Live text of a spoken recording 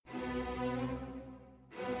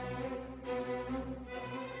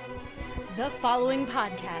The following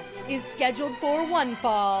podcast is scheduled for one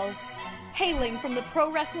fall. Hailing from the Pro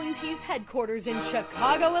Wrestling Tees headquarters in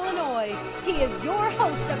Chicago, Illinois, he is your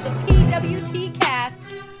host of the PWT cast,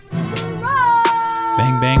 Scrump!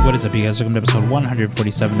 Bang, bang. What is up, you guys? Welcome to episode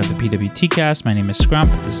 147 of the PWT cast. My name is Scrump.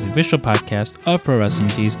 This is the official podcast of Pro Wrestling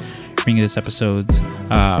Tees. Bringing you this episodes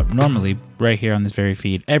normally right here on this very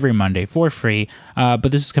feed every Monday for free. But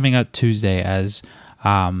this is coming out Tuesday as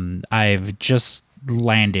I've just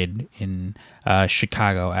landed in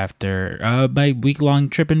Chicago after my week-long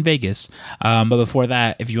trip in Vegas. But before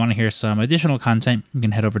that, if you want to hear some additional content, you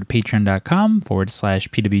can head over to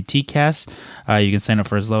patreon.com/PWTcast. You can sign up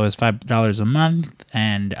for as low as $5 a month,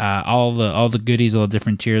 and all the goodies, all the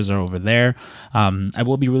different tiers are over there. I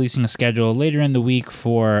will be releasing a schedule later in the week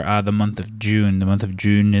for the month of June. The month of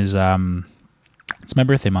June is it's my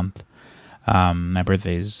birthday month. My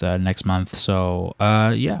birthday is next month, so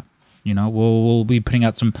yeah. You know, we'll be putting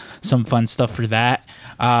out some fun stuff for that.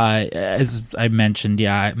 As I mentioned,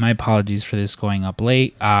 yeah, my apologies for this going up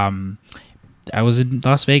late. I was in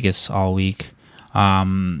Las Vegas all week.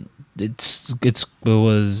 It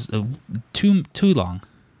was too long.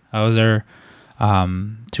 I was there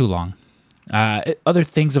too long. Other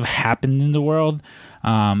things have happened in the world.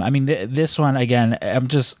 I mean, this one again. I'm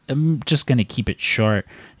just gonna keep it short.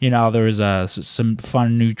 You know, there was some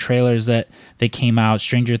fun new trailers that they came out.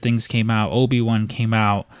 Stranger Things came out. Obi-Wan came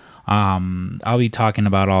out. I'll be talking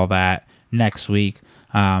about all that next week.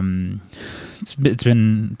 It's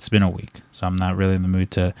been a week, so I'm not really in the mood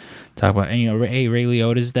to talk about. And, you know, hey, Ray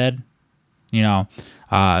Liotta's dead. You know,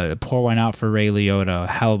 pour one out for Ray Liotta,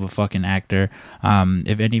 hell of a fucking actor.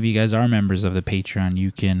 If any of you guys are members of the Patreon,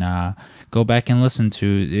 you can go back and listen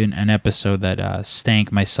to an episode that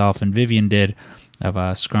Stank, myself, and Vivian did of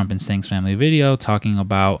Scrump and Stank's family video talking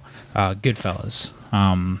about Goodfellas.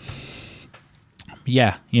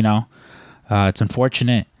 Yeah, you know, it's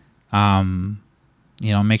unfortunate. You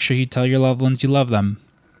know, make sure you tell your loved ones you love them,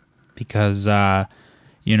 because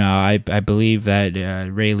you know, I believe that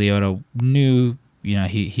Ray Liotta knew, you know,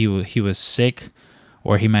 he was sick,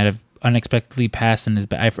 or he might have unexpectedly passed in his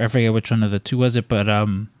bed. I forget which one of the two was it, but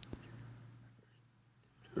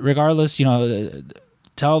regardless, you know,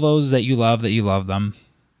 tell those that you love them.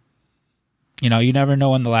 You know, you never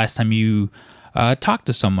know when the last time you talked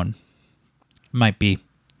to someone might be.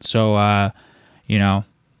 So, you know,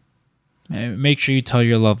 make sure you tell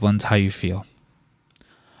your loved ones how you feel.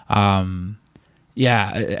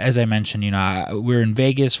 Yeah, as I mentioned, you know, we're in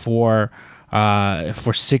Vegas for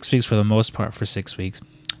 6 weeks, for the most part, for 6 weeks.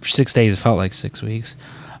 For 6 days, it felt like 6 weeks.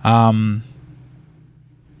 It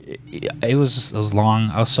was long.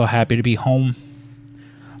 I was so happy to be home.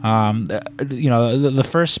 You know, the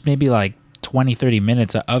first maybe like 20-30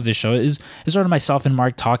 minutes of the show is sort of myself and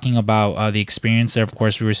Mark talking about the experience there. Of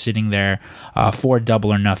course, we were sitting there for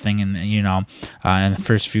Double or Nothing, and you know, in the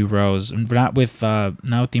first few rows, and not with the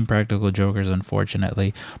Impractical Jokers,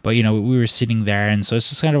 unfortunately. But you know, we were sitting there, and so it's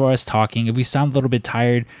just kind of us talking. If we sound a little bit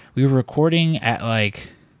tired, we were recording at like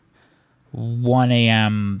 1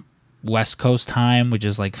 a.m. West Coast time, which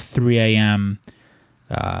is like 3 a.m.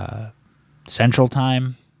 Central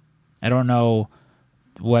time. I don't know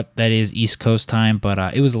what that is East Coast time, but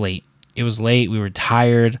it was late. We were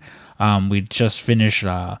tired. We just finished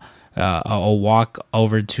a walk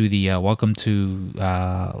over to the Welcome to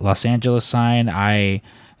Los Angeles sign. I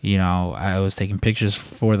was taking pictures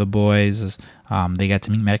for the boys. They got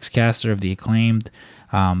to meet Mexcaster of the Acclaimed.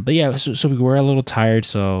 But yeah, so we were a little tired.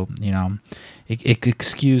 So you know,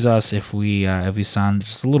 excuse us if we sound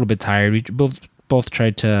just a little bit tired. We both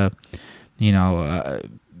tried to, you know,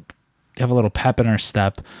 have a little pep in our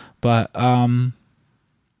step, but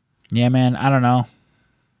yeah, man, I don't know.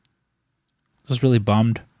 I was really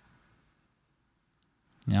bummed.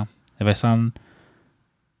 You know, if I sound,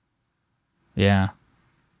 yeah,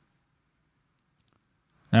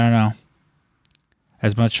 I don't know.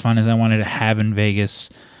 As much fun as I wanted to have in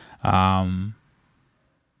Vegas, this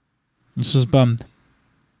was bummed.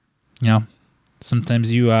 You know,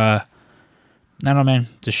 sometimes you, I don't know, man,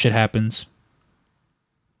 this shit happens.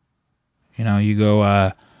 You know, you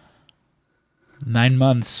go 9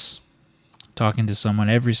 months talking to someone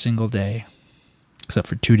every single day, except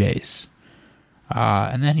for 2 days.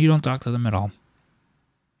 And then you don't talk to them at all.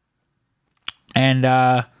 And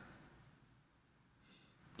that's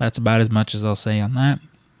about as much as I'll say on that.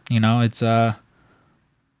 You know, it's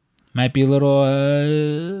might be a little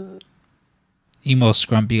emo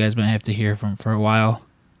Scrump you guys might have to hear from for a while.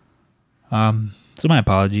 So my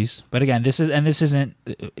apologies. But again, this isn't,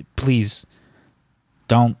 please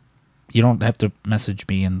you don't have to message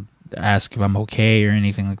me and ask if I'm okay or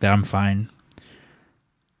anything like that. I'm fine.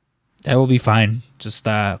 That will be fine. Just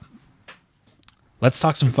let's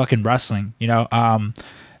talk some fucking wrestling.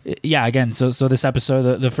 Yeah. Again, so this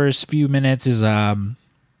episode, the first few minutes is us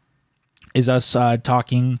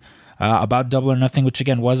talking about Double or Nothing, which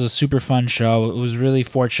again was a super fun show. It was really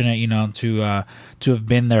fortunate, to have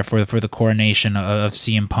been there for the coronation of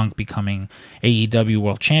CM Punk becoming AEW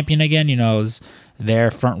World Champion again. It was there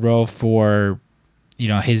front row for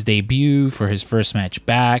his debut, for his first match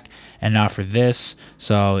back, and now for this.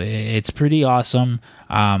 So it's pretty awesome.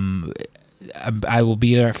 I will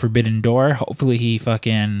be there at Forbidden Door. Hopefully he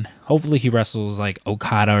wrestles like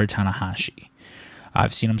Okada or Tanahashi.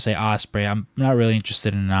 I've seen him say Ospreay. I'm not really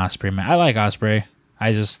interested in an Ospreay, man. I like Ospreay.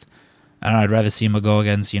 I don't know, I'd rather see him go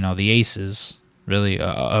against, the aces, really,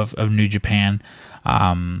 of New Japan.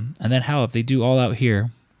 And then hell, if they do All Out here,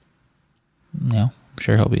 I'm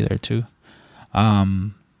sure he'll be there too.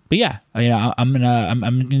 But yeah, I'm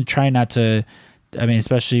gonna try not to. I mean,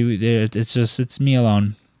 especially it's me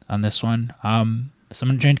alone on this one. So I'm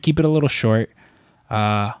gonna try to keep it a little short.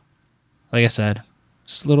 Like I said,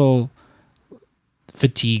 just a little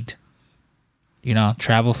fatigued.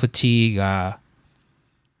 Travel fatigue. Yeah.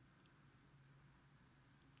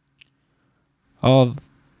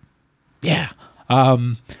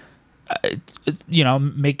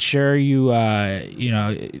 Make sure you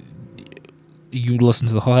you listen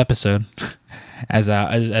to the whole episode, as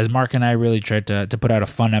Mark and I really tried to put out a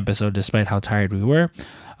fun episode despite how tired we were.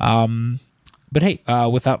 But hey,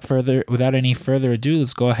 without any further ado,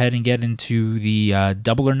 let's go ahead and get into the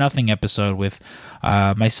Double or Nothing episode with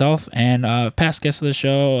myself and past guest of the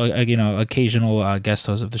show, occasional guest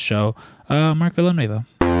host of the show, Mark Villanueva.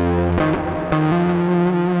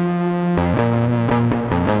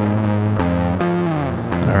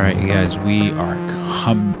 All right, you guys, we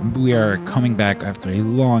are coming back after a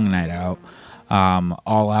long night out.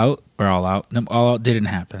 All Out. No, All Out didn't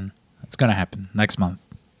happen. It's gonna happen next month.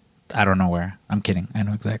 I don't know where. I'm kidding. I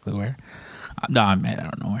know exactly where. No, I'm mad. I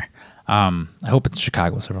don't know where. I hope it's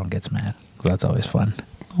Chicago so everyone gets mad, because that's always fun.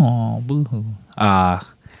 Oh, boo-hoo. I'm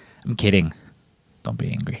kidding. Don't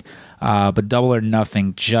be angry. But Double or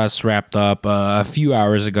Nothing just wrapped up a few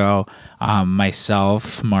hours ago.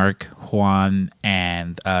 Myself, Mark, Juan,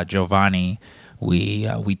 and Giovanni, we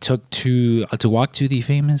took to walk to the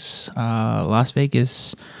famous Las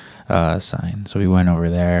Vegas sign. So we went over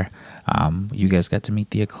there. You guys got to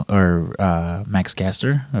meet Max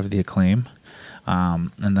Caster of the Acclaim.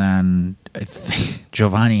 And then I think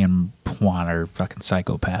Giovanni and Juan are fucking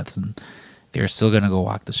psychopaths, and they're still going to go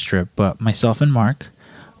walk the strip. But myself and Mark,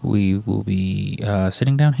 we will be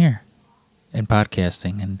sitting down here and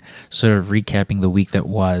podcasting and sort of recapping the week that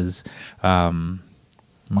was.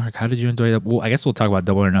 Mark, how did you enjoy that? Well, I guess we'll talk about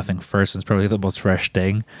Double or Nothing first. It's probably the most fresh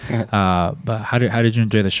thing. But how did you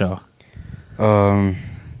enjoy the show?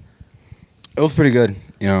 It was pretty good,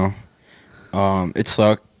 It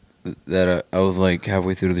sucked that I was like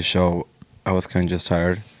halfway through the show, I was kind of just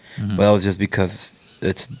tired. Mm-hmm. But that was just because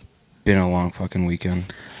it's been a long fucking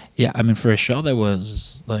weekend. Yeah, I mean, for a show that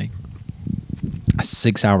was like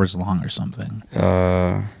 6 hours long or something.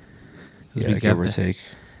 Yeah, give or take.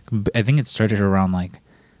 I think it started around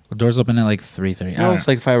doors open at 3:30. No, it's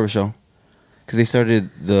like 5 hour show. Because they started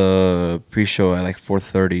the pre-show at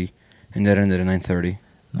 4:30, and that ended at 9:30.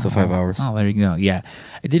 So 5 hours. Oh, there you go. Yeah,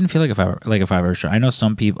 it didn't feel like a 5 hour show. I know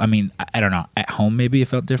some people. I mean, I don't know. At home, maybe it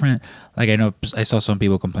felt different. I know I saw some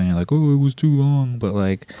people complaining "Oh, it was too long." But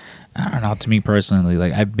I don't know. To me personally,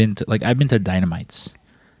 I've been to Dynamites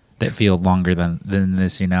that feel longer than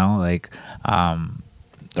this. Or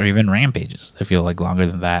even Rampages that feel longer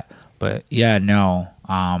than that. But yeah, no.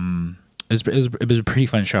 It was a pretty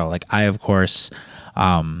fun show. I of course.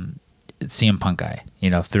 CM Punk guy,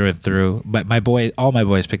 through and through. But all my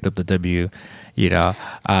boys picked up the W, well,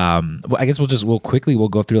 I guess we'll quickly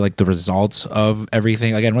go through the results of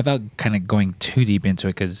everything again without kind of going too deep into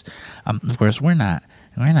it, because of course we're not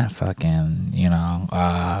fucking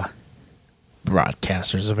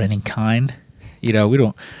broadcasters of any kind. We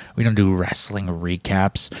don't do wrestling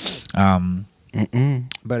recaps.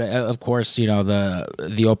 But of course,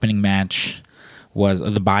 the opening match was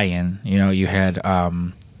the buy-in. You had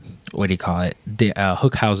what do you call it?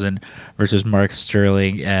 Hookhausen versus Mark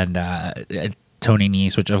Sterling and Tony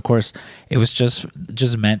Nese, which of course it was just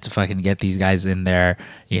meant to fucking get these guys in there,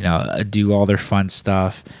 do all their fun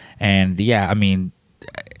stuff. And yeah, I mean,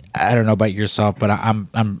 I don't know about yourself, but I'm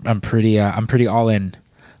pretty all in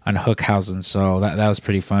on Hookhausen, so that was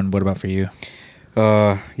pretty fun. What about for you?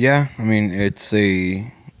 Yeah, I mean it's a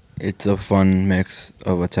fun mix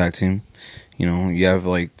of a tag team. You have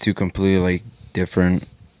two completely different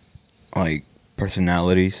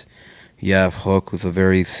personalities. you have Hook, who's a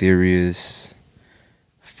very serious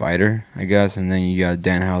fighter, I guess, and then you got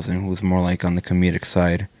Danhausen, who's more like on the comedic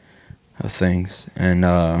side of things. And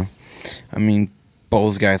I mean,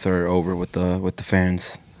 both guys are over with the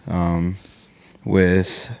fans.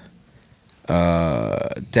 With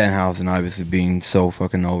Danhausen obviously being so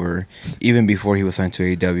fucking over, even before he was signed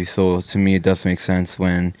to AEW. So to me, it does make sense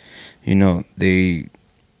when, they,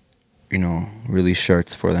 release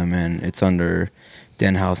shirts for them, and it's under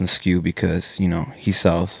Danhausen's SKU because he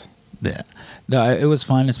sells. Yeah. No, it was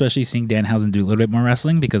fun, especially seeing Danhausen do a little bit more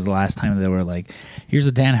wrestling, because the last time they were like, here's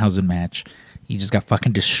a Danhausen match, he just got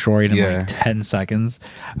fucking destroyed in like 10 seconds.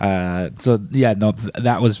 That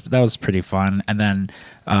was pretty fun. And then,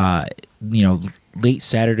 late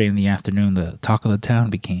Saturday in the afternoon, the talk of the town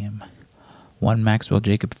became one Maxwell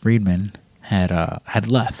Jacob Friedman had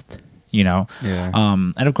left. Yeah.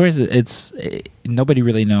 And of course, it's nobody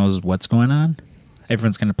really knows what's going on.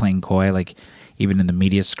 Everyone's kind of playing coy, like. Even in the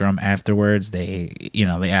media scrum afterwards, they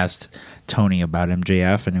asked Tony about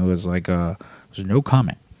MJF, and it was like, there's no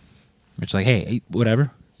comment. It's like, hey, whatever.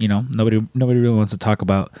 Nobody really wants to talk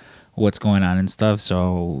about what's going on and stuff.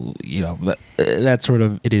 So that sort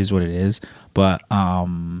of, it is what it is. But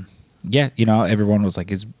everyone was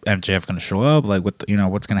like, is MJF going to show up? Like, what's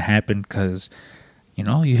going to happen? Because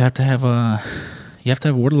you have to have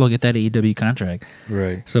Wardlow get that AEW contract,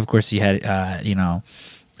 right? So of course you had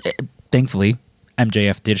thankfully,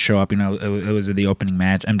 MJF did show up. It was in the opening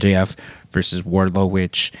match, MJF versus Wardlow,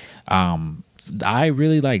 which I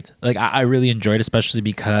really liked. Like, I really enjoyed, especially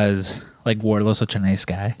because like Wardlow's such a nice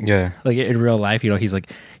guy. Yeah. Like in real life, he's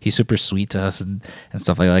super sweet to us and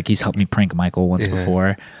stuff like that. Like he's helped me prank Michael once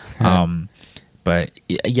before. But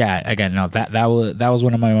yeah, again, no, that was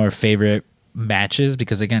one of my more favorite matches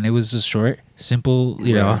because again, it was just short, simple.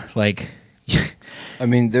 Like. I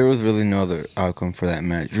mean, there was really no other outcome for that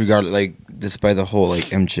match, regardless. Like, despite the whole like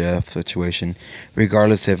MJF situation,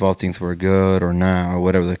 regardless if all things were good or not, or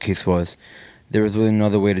whatever the case was, there was really no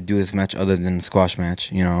other way to do this match other than a squash match,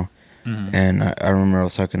 Mm-hmm. And I remember I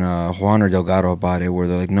was talking to Juan or Delgado about it, where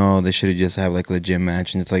they're like, no, they should have just have like a legit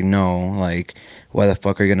match, and it's like, no, like, why the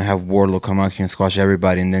fuck are you gonna have Wardlow come out here and squash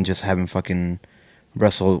everybody, and then just have him fucking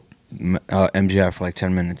wrestle MJF for like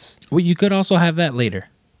 10 minutes? Well, you could also have that later.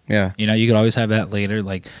 Yeah. You could always have that later.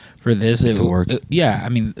 Like, for this, it work. I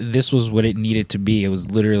mean, this was what it needed to be. It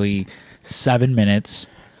was literally 7 minutes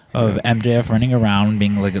of MJF running around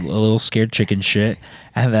being like a little scared chicken shit.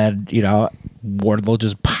 And then, Wardlow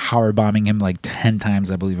just power bombing him like 10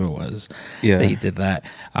 times, I believe it was. Yeah. That he did that.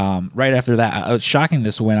 Right after that, it was shocking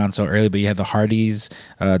this went on so early, but you had the Hardys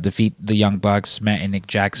defeat the Young Bucks, Matt and Nick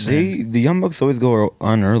Jackson. The Young Bucks always go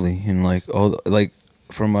on early, and like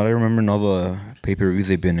from what I remember in all the pay-per-views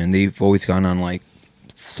they've been in, they've always gone on like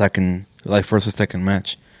first or second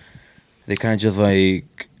match. They kind of just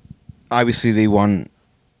like, obviously they won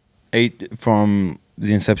 8 from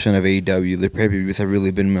the inception of AEW. The pay-per-views have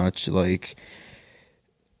really been much like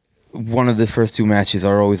one of the first 2 matches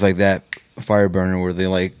are always like that fire burner where they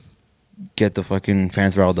like get the fucking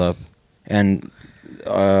fans riled up, and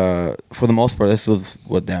for the most part, this was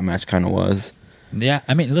what that match kind of was. Yeah,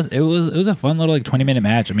 I mean, listen, it was a fun little like 20-minute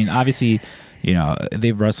match. I mean, obviously,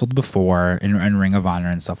 they've wrestled before in Ring of Honor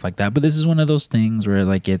and stuff like that, but this is one of those things where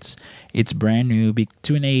like it's brand new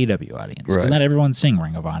to an AEW audience because not everyone's seeing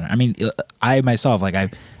Ring of Honor. I mean, I myself, like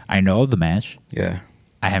I know of the match. Yeah,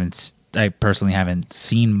 I personally haven't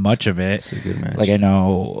seen much of it. It's a good match. Like I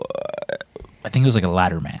know. I think it was like a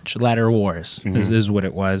ladder match. Ladder Wars is what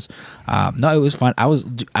it was. No, it was fun. I was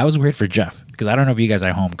worried for Jeff because I don't know if you guys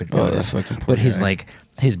at home could go to this, but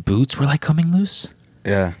his boots were like coming loose.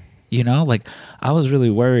 Yeah. Like I was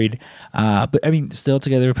really worried. But I mean, still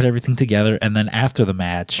together, put everything together, and then after the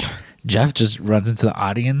match, Jeff just runs into the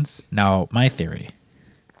audience. Now, my theory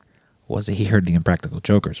was that he heard the Impractical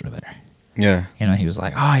Jokers were there. Yeah. He was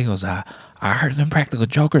like, he goes, I heard the Impractical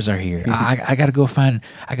Jokers are here. I gotta go find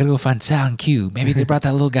Sal and Q. Maybe they brought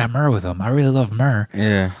that little guy Murr with them. I really love Murr.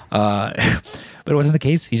 Yeah. But it wasn't the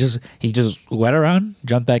case. He just went around,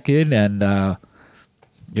 jumped back in, and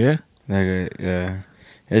yeah. That guy, yeah.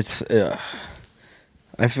 It's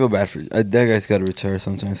I feel bad for that guy's got to retire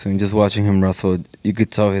sometime soon. Just watching him wrestle, you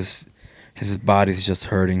could tell his body's just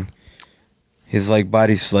hurting. His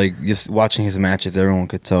body's just watching his matches. Everyone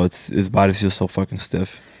could tell his body's just so fucking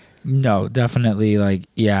stiff. No, definitely.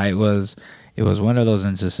 It was one of those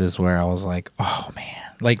instances where I was like, oh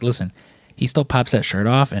man, listen, he still pops that shirt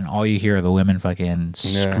off, and all you hear are the women fucking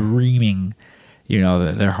screaming,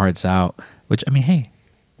 their hearts out. Which I mean, hey,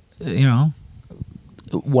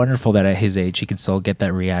 wonderful that at his age he can still get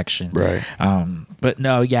that reaction. Right. But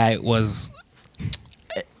no, yeah, it was.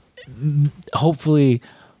 hopefully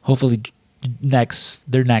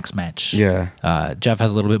their next match. Yeah. Jeff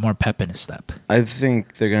has a little bit more pep in his step. I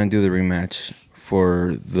think they're gonna do the rematch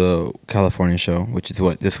for the California show, which is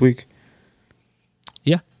what, this week?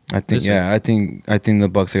 Yeah. I think I think the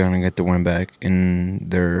Bucks are gonna get the win back in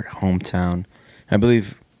their hometown. I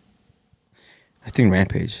think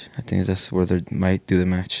Rampage. I think that's where they might do the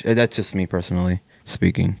match. That's just me personally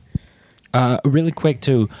speaking. Really quick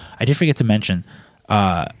too, I did forget to mention,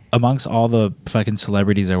 amongst all the fucking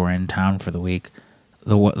celebrities that were in town for the week,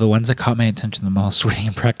 the ones that caught my attention the most were the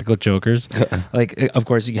Impractical Jokers. Like, of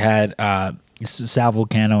course, you had Sal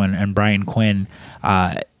Vulcano and Brian Quinn.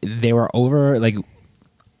 They were over, like,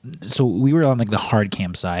 so we were on like the hard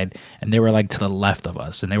cam side, and they were like to the left of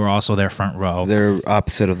us, and they were also their front row. They're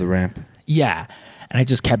opposite of the ramp. Yeah, and I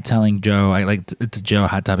just kept telling Joe, to Joe,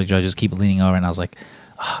 Hot Topic Joe, I just keep leaning over, and I was like,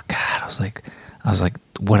 oh God, I was like,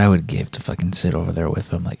 what I would give to fucking sit over there with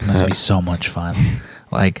them. Like, it must be so much fun.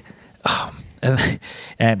 Like,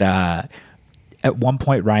 and at one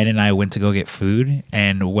point, Ryan and I went to go get food,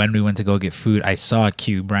 and when we went to go get food, I saw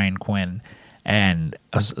Brian Quinn, and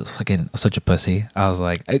I was fucking such a pussy. I was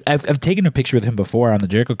like, I've taken a picture with him before on the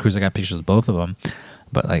Jericho Cruise. I got pictures of both of them,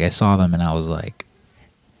 but like I saw them, and I was like,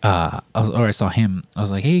 I saw him. I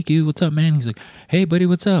was like, hey Q, what's up, man? He's like, hey buddy,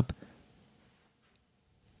 what's up?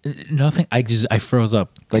 Nothing. I froze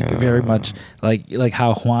up, like very much, like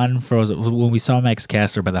how Juan froze up when we saw Max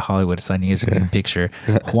Caster by the Hollywood Sun yesterday picture.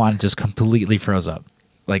 Juan just completely froze up.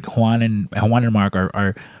 Like Juan and Mark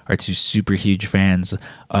are two super huge fans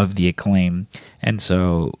of the Acclaim, and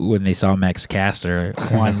so when they saw Max Caster,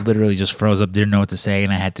 Juan literally just froze up, didn't know what to say,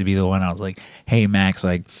 and I had to be the one. I was like, "Hey Max,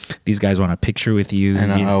 like these guys want a picture with you."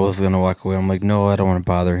 And I was gonna walk away. I'm like, "No, I don't want to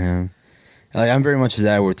bother him." Like I'm very much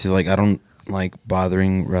that way too. Like I don't like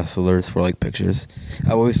bothering wrestlers for like pictures.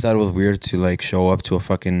 I always thought it was weird to like show up to a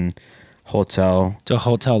fucking hotel, to a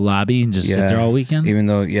hotel lobby and just sit there all weekend. Even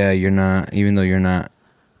though you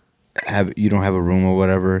don't have a room or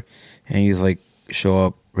whatever, and you like show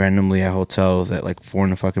up randomly at hotels at like 4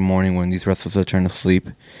 a.m. when these wrestlers are trying to sleep,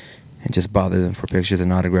 and just bother them for pictures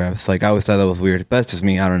and autographs. Like I always thought that was weird, but that's just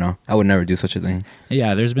me. I don't know. I would never do such a thing.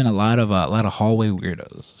 Yeah, there's been a lot of hallway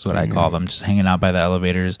weirdos. Is what I call them. Just hanging out by the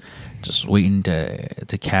elevators, just waiting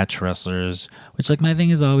to catch wrestlers. Which like my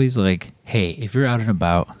thing is always like, hey, if you're out and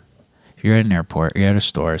about, if you're at an airport, you're at a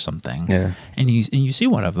store or something, and you see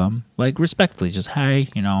one of them, like respectfully, just hi,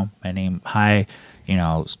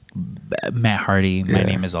 Matt Hardy, my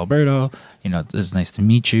name is Alberto, it's nice to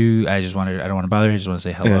meet you. I don't want to bother you, I just want to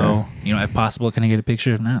say hello. If possible, can I get a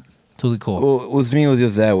picture? If not, totally cool. Well, with me, it was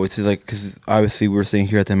just that, which is like, because obviously we were sitting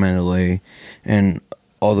here at the Mandalay, and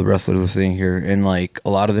all the wrestlers were sitting here, and like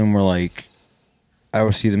a lot of them were like, I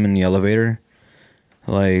would see them in the elevator,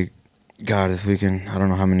 like, God, this weekend, I don't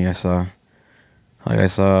know how many I saw. Like, I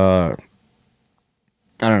saw,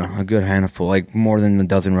 I don't know, a good handful, like more than a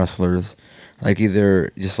dozen wrestlers. Like,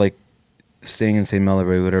 either just like staying in the same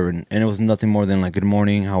elevator, whatever. And it was nothing more than like, good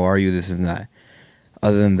morning, how are you, this and that.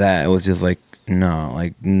 Other than that, it was just like, no,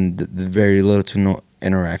 like very little to no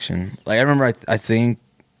interaction. Like, I remember, I think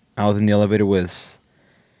I was in the elevator with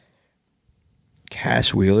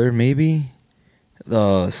Cash Wheeler, maybe,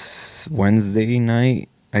 Wednesday night.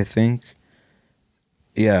 I think.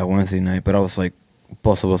 Yeah, Wednesday night. But I was like,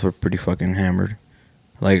 both of us were pretty fucking hammered.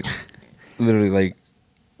 Like, literally, like,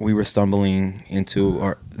 we were stumbling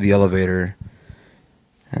into the elevator.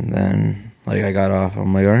 And then, like, I got off.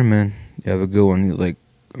 I'm like, all right, man, you have a good one. He's like,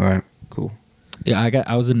 all right, cool. Yeah,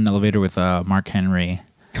 I was in an elevator with Mark Henry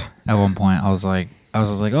at one point. I was like,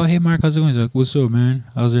 oh, hey, Mark, how's it going? He's like, what's up, man?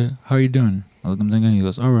 How are you doing? I look, I'm thinking, he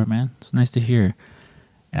goes, all right, man. It's nice to hear.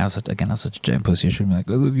 And I was such a giant pussy. I should be like,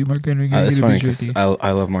 I love you, Mark Henry. It's funny because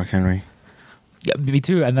I love Mark Henry. Yeah, me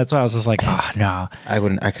too. And that's why I was just like, no.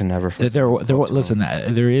 I can never. Listen,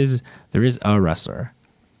 there is a wrestler.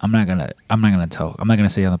 I'm not gonna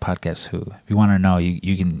say on the podcast who. If you want to know,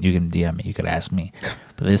 you can DM me. You could ask me.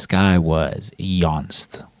 But this guy was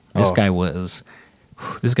Yonst. This guy was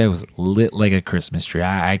lit like a Christmas tree.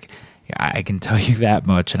 I can tell you that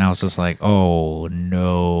much. And I was just like, oh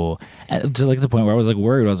no, and to like the point where I was like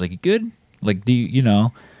worried. I was like, you good? Like, do you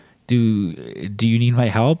need my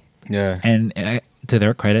help? Yeah. And to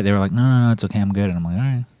their credit, they were like, no, it's okay, I'm good. And I'm like, all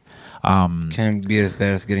right. Can't be as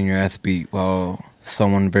bad as getting your ass beat while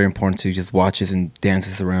someone very important to you just watches and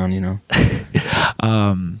dances around,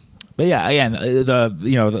 But yeah, again,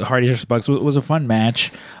 the Hardy vs. Bucks was a fun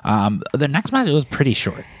match. The next match, it was pretty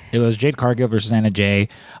short. It was Jade Cargill versus Anna Jay.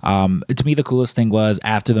 To me, the coolest thing was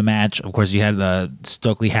after the match, of course, you had the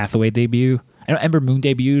Stokely Hathaway debut. I know Ember Moon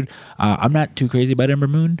debuted. I'm not too crazy about Ember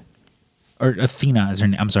Moon. or Athena is her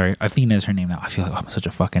name. I'm sorry, Athena is her name now. I feel like I'm such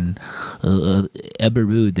a fucking Ember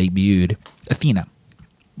Moon debuted. Athena,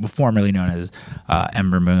 formerly known as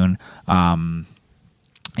Ember Moon.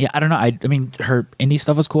 Yeah, I don't know. I mean, her indie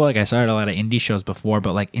stuff was cool. Like, I saw her at a lot of indie shows before,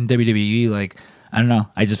 but like in WWE, like, I don't know.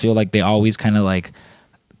 I just feel like they always kind of like,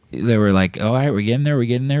 they were like, oh, all right, we're getting there,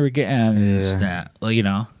 like, you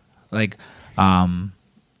know, like,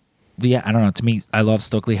 yeah, I don't know. To me, I love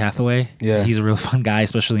Stokely Hathaway. Yeah, he's a real fun guy,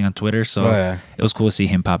 especially on Twitter. So it was cool to see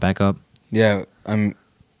him pop back up. Yeah,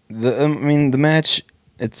 the match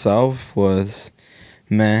itself was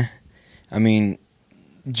meh. I mean,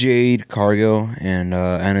 Jade Cargill and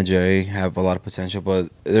Anna Jay have a lot of potential, but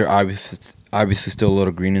they're obviously still a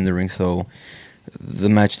little green in the ring. So the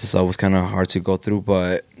match itself was kind of hard to go through.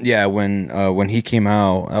 But yeah, when he came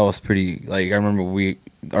out, that was pretty. Like, I remember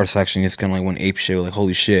our section just kind of like went ape shit, like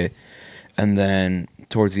holy shit. And then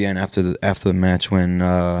towards the end, after the match, when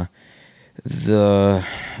the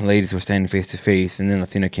ladies were standing face to face, and then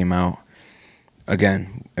Athena came out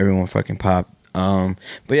again, everyone fucking popped. But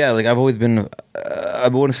yeah, like, I've always been, I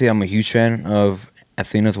wouldn't say I'm a huge fan of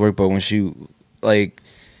Athena's work, but when she, like,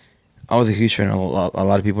 I was a huge fan of a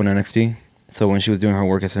lot of people in NXT. So when she was doing her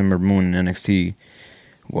work as Ember Moon in NXT,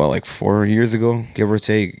 well, like 4 years ago, give or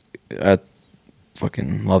take, I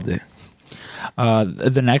fucking loved it.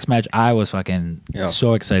 The next match I was fucking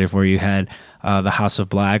so excited for. You had the House of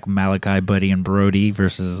Black, Malachi, Buddy, and Brody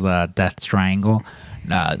versus the Death Triangle.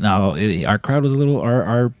 Now our crowd was a little,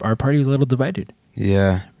 our party was a little divided.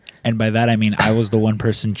 Yeah. And by that I mean I was the one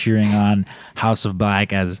person cheering on House of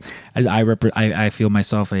Black as I feel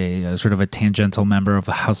myself a sort of a tangential member of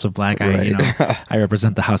the House of Black. Right. I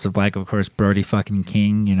represent the House of Black, of course. Brody fucking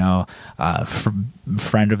King,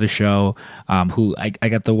 friend of the show, who I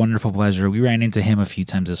got the wonderful pleasure. We ran into him a few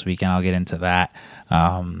times this week, and I'll get into that.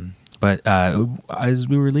 But as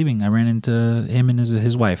we were leaving, I ran into him and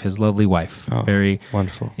his wife, his lovely wife. Oh, very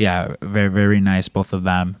wonderful. Yeah, very very nice. Both of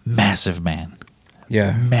them, massive man.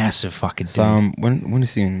 Yeah, massive fucking dude. When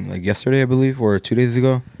is he in? Like yesterday, I believe, or 2 days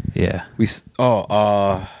ago. Yeah.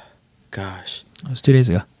 Gosh. It was 2 days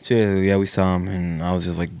ago. 2 days ago, yeah, we saw him, and I was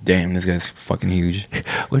just like, damn, this guy's fucking huge.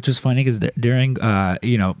 Which was funny because during,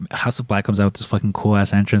 House of Black comes out with this fucking cool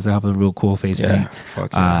ass entrance. They have a real cool face paint.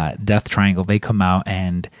 Fuck yeah. Death Triangle. They come out,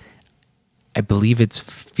 and I believe it's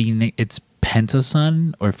Penta's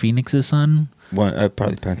son or Phoenix's son.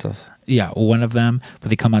 Probably Penta's. Yeah, one of them, but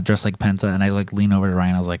they come out dressed like Penta, and I like lean over to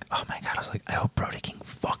Ryan. I was like, oh my god! I was like, I hope Brody King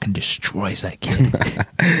fucking destroys that kid.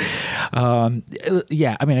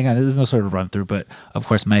 Yeah, I mean, again, this is no sort of run through, but of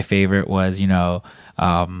course, my favorite was just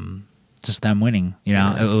them winning.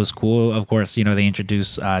 It was cool. Of course, they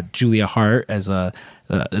introduced Julia Hart as the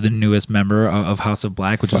newest member of House of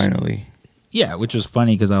Black, which finally, which was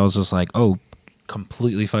funny because I was just like, oh.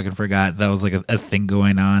 Completely fucking forgot that was like a thing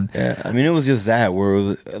going on. Yeah, I mean, it was just that where it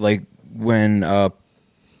was, like when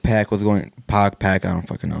Pac was going Pac, I don't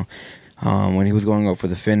fucking know. When he was going up for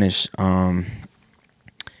the finish, the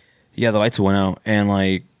lights went out and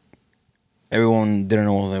like everyone didn't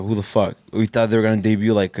know like who the fuck. We thought they were gonna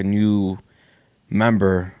debut like a new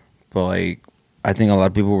member, but like I think a lot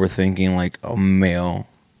of people were thinking like a male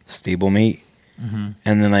stablemate. Mm-hmm.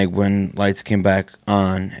 And then like when lights came back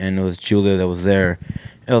on and it was Julia that was there,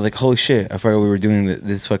 it was like holy shit! I forgot we were doing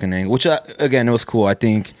this fucking angle, which again it was cool. I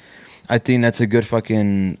think that's a good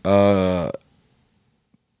fucking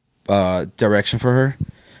direction for her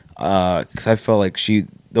because I felt like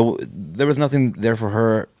there was nothing there for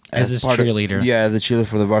her as a cheerleader. As a cheerleader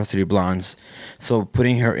for the Varsity Blondes. So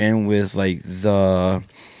putting her in with like the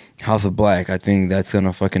House of Black, I think that's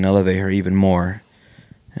gonna fucking elevate her even more.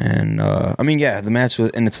 And I mean, the match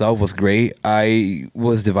in itself was great. I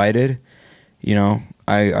was divided,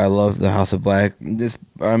 I love the House of Black.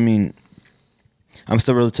 I'm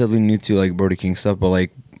still relatively new to like Brody King stuff, but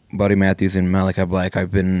like Buddy Matthews and Malachi Black,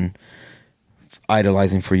 I've been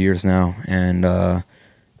idolizing for years now. And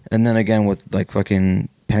then again with like fucking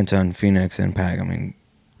Penta and Phoenix and Pac. I mean,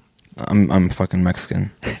 I'm fucking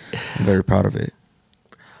Mexican. I'm very proud of it.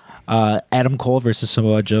 Adam Cole versus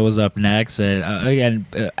Samoa Joe was up next, and again,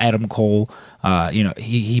 Adam Cole,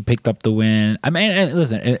 he picked up the win. I mean,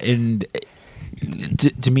 listen, and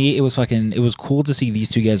to me, it was cool to see these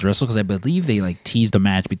two guys wrestle because I believe they like teased a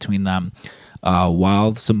match between them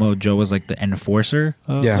while Samoa Joe was like the enforcer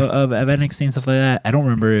of NXT and stuff like that. I don't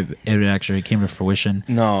remember if it actually came to fruition.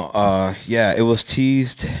 No, it was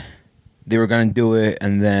teased. They were gonna do it,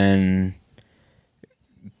 and then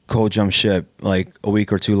Cole jumped ship like a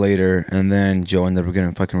week or two later, and then Joe ended up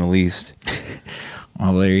getting fucking released.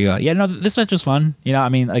 Well, there you go. Yeah, no, this match was fun. I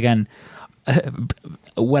mean, again,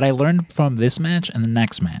 what I learned from this match and the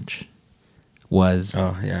next match was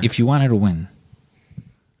if you wanted to win,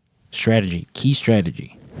 key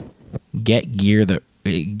strategy,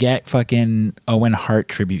 get fucking Owen Hart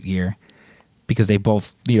tribute gear, because they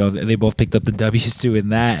both picked up the W's doing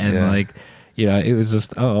that, and like, you know, it was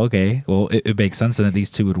just, oh, okay, well, it makes sense then that these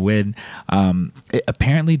two would win.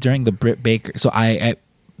 Apparently during the Britt Baker, so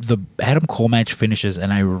the Adam Cole match finishes,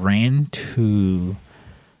 and I ran to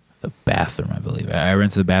the bathroom, I believe. I ran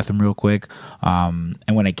to the bathroom real quick, and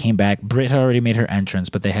when I came back, Britt had already made her entrance,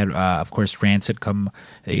 but they had, of course, Rancid come.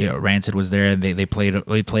 You know, Rancid was there, and they played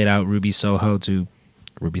out Ruby Soho to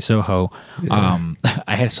Ruby Soho. Yeah.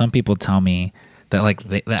 I had some people tell me that like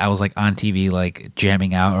that I was like on TV like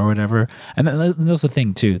jamming out or whatever, and that was the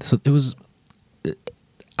thing too. So it was,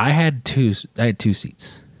 I had two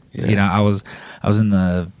seats. Yeah. You know, I was in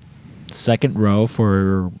the second row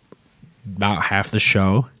for about half the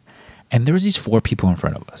show, and there was these 4 people in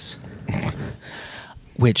front of us,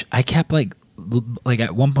 which I kept like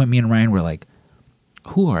at one point me and Ryan were like,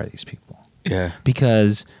 who are these people? Yeah,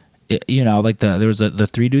 because you know, like there was the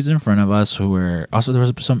 3 dudes in front of us who were also, there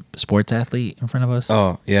was some sports athlete in front of us.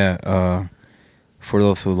 Oh yeah, for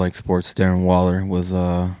those who like sports, Darren Waller was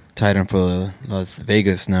tight end for the Las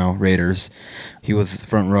Vegas now Raiders. He was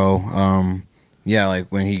front row. Yeah, like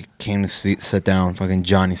when he came to sit down, fucking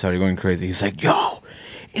Johnny started going crazy. He's like, "Yo,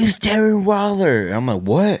 it's Darren Waller." And I'm like,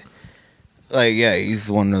 "What?" Like, yeah, he's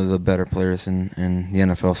one of the better players in the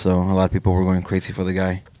NFL. So a lot of people were going crazy for the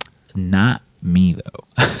guy. Not me though.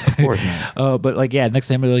 Of course not. But like, yeah, next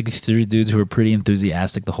time there were like 3 dudes who were pretty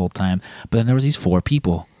enthusiastic the whole time. But then there was these 4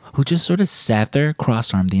 people who just sort of sat there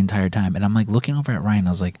cross-armed the entire time. And I'm like looking over at Ryan, I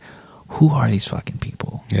was like, who are these fucking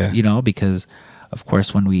people? Yeah. You know, because of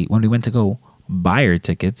course when we went to go buy our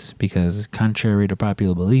tickets, because contrary to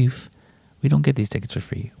popular belief, we don't get these tickets for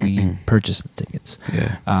free. We purchase the tickets.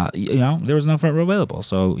 Yeah. You know, there was no front row available.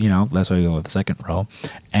 So, you know, that's why we go with the second row.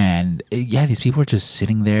 And yeah, these people are just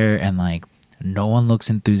sitting there, and like, no one looks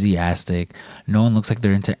enthusiastic. No one looks like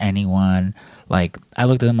they're into anyone. Like, I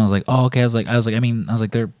looked at them, I was like, oh, okay. I was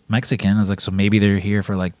like, they're Mexican. I was like, so maybe they're here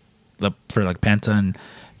for like Penta and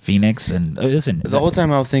Phoenix. And listen, the whole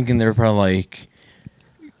time I was thinking they were probably like,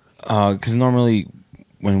 because normally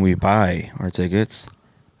when we buy our tickets,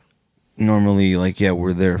 normally like, yeah,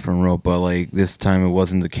 we're there front row, but like this time it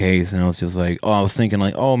wasn't the case, and I was just like, oh, I was thinking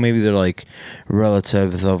like, oh, maybe they're like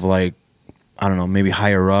relatives of like, I don't know, maybe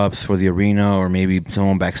higher ups for the arena, or maybe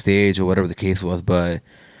someone backstage, or whatever the case was. But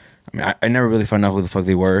I mean, I never really found out who the fuck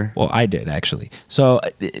they were. Well, I did actually. So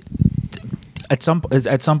at some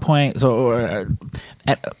point, so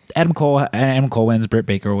Adam Cole wins, Britt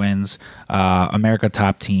Baker wins, America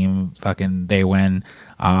Top Team, fucking they win.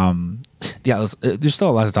 Yeah, there's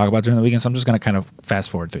still a lot to talk about during the weekend, so I'm just gonna kind of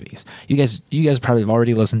fast forward through these. You guys probably have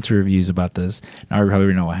already listened to reviews about this. Now you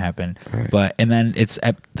probably know what happened. Right. But and then it's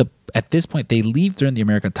at this point they leave during the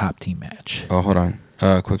America Top Team match. Oh, hold on.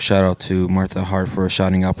 Quick shout out to Martha Hart for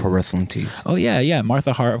shouting out Pro Wrestling Tees. Oh yeah.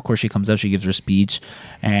 Martha Hart, of course, she comes out, she gives her speech,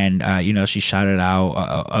 and you know, she shouted out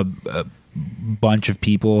a bunch of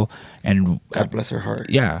people, and God bless her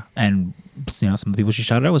heart. Yeah, and you know, some of the people she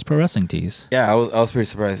shouted out was Pro Wrestling Tees. Yeah, I was pretty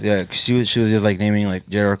surprised. Yeah, 'cause she was just like naming like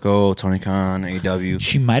Jericho, Tony Khan, AEW.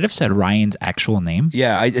 She might have said Ryan's actual name.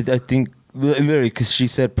 Yeah, I think literally because she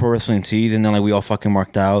said Pro Wrestling Tees, and then like we all fucking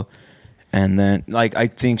marked out. And then, like, I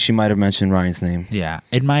think she might have mentioned Ryan's name. Yeah.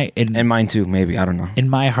 And mine too, maybe. I don't know. In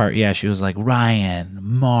my heart, yeah, she was like, Ryan,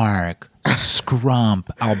 Mark, Scrump,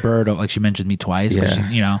 Alberto. Like, she mentioned me twice. Yeah.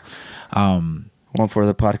 She, you know. One for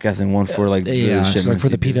the podcast and one for, like, the shipments. Like for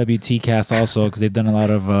the PWT cast also, because they've done a lot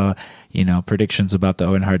of, you know, predictions about the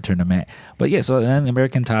Owen Hart tournament. But, yeah, so then the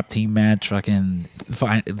American Top Team match, fucking,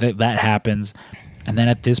 fine, that happens. And then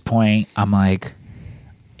at this point, I'm like,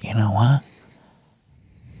 you know what?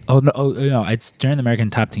 Oh no! It's during the American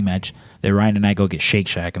Top Team match that Ryan and I go get Shake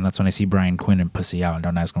Shack, and that's when I see Brian Quinn and Pussy Out, and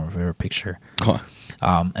don't ask him for a picture. Huh.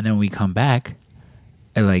 And then when we come back,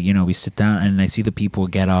 and like, you know, we sit down, and I see the people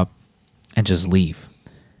get up and just leave.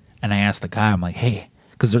 And I asked the guy, I'm like, hey,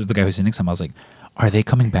 because there's the guy who's sitting next to him. I was like, are they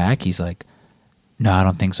coming back? He's like, no, I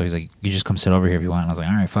don't think so. He's like, you just come sit over here if you want. And I was like,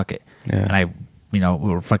 all right, fuck it. Yeah. And I, you know, we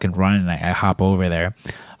were fucking running, and I hop over there.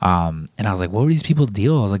 And I was like, what were these people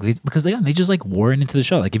deal? I was like, because they just like wore into the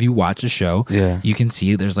show. Like, if you watch the show, yeah, you can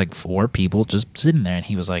see there's like 4 people just sitting there. And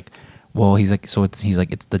he was like, well, he's like,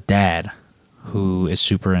 it's the dad who is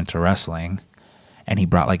super into wrestling, and he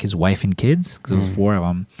brought like his wife and kids, because it was 4 of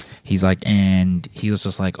them. He's like, and he was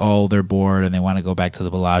just like, oh, they're bored and they want to go back to the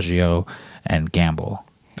Bellagio and gamble.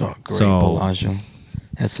 Oh, great. So, Bellagio.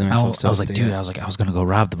 That's an I was like, dude, I was gonna go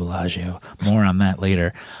rob the Bellagio. More on that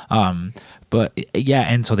later. But yeah,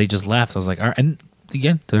 and so they just left. I was like, all right. And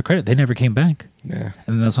again, to their credit, they never came back. Yeah.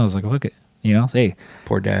 And that's when I was like, fuck it. You know, hey,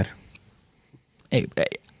 Poor dad.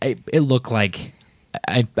 it looked like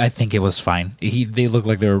I think it was fine. They looked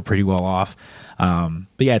like they were pretty well off.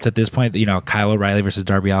 But yeah, it's at this point, you know, Kyle O'Reilly versus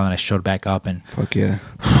Darby Allin. I showed back up and Fuck yeah.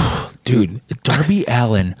 dude, Darby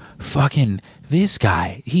Allin, fucking this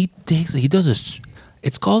guy. He does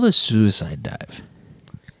it's called a suicide dive.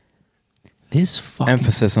 This fucking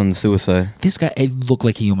Emphasis on the suicide. This guy, it looked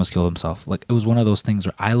like he almost killed himself. Like, it was one of those things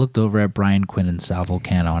where I looked over at Brian Quinn and Sal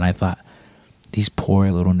Vulcano and I thought, these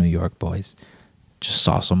poor little New York boys just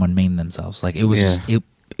saw someone maim themselves. Like, it was just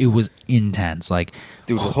it was intense. Like,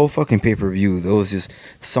 Dude, the whole fucking pay-per-view, there was just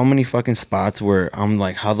so many fucking spots where I'm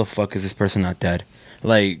like, how the fuck is this person not dead?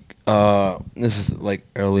 Like, this is like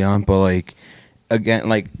early on, but like, again,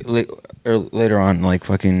 like later on, like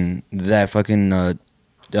fucking that fucking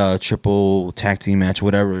triple tag team match,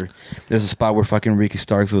 whatever. There's a spot where fucking Ricky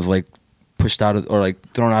Starks was like pushed out of, or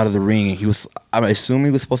like thrown out of the ring, and he was, I assume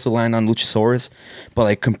he was supposed to land on Luchasaurus, but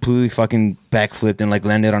like completely fucking backflipped and like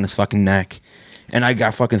landed on his fucking neck. And I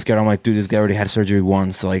got fucking scared. I'm like, dude, this guy already had surgery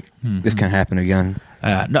once, so like this can't happen again.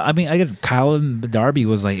 no, I mean, I get Kyle and Darby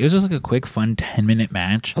was like, it was just like a quick, fun 10-minute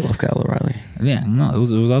match. I love Kyle O'Reilly. Yeah, no, it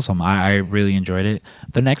was awesome. I really enjoyed it.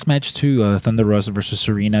 The next match too, Thunder Rosa versus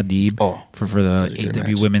Serena Deeb for the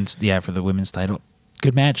AEW women's for the women's title.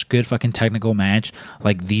 Good match, good fucking technical match.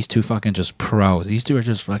 Like, these two fucking just pros. These two are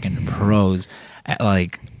just fucking pros.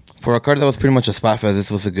 Like, for a card that was pretty much a spot fest,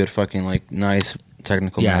 this was a good fucking like nice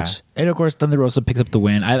technical match. And of course, Thunder Rosa picks up the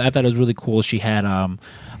win. I thought it was really cool. She had on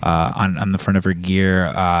the front of her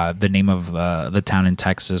gear the name of the town in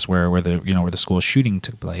Texas where the school shooting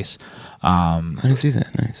took place. I didn't see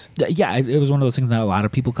that. Nice. Yeah, it was one of those things that a lot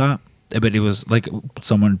of people caught, but it was like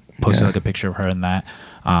someone posted like a picture of her in that.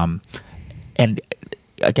 And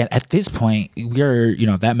again, at this point, we're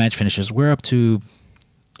that match finishes. We're up to,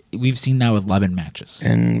 we've seen now 11 matches,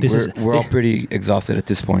 and we're all pretty exhausted at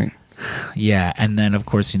this point. Yeah, and then of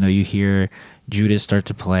course you hear Judas start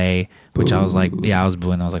to play, which I was like, I was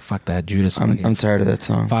booing. I was like, fuck that, Judas. I'm tired of that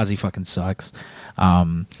song. Fozzy fucking sucks.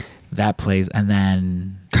 That plays, and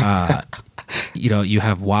then you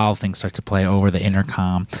have Wild Things start to play over the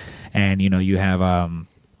intercom, and you have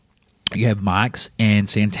Mox and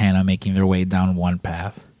Santana making their way down one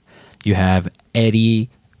path. You have Eddie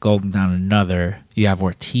going down another. You have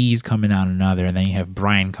Ortiz coming down another, and then you have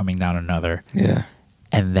Brian coming down another. Yeah.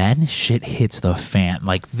 And then shit hits the fan.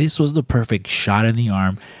 Like, this was the perfect shot in the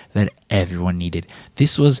arm that everyone needed.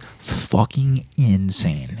 This was fucking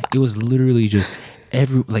insane. It was literally just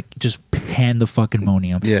just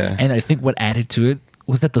pandemonium. Yeah. And I think what added to it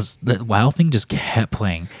was that that Wild Thing just kept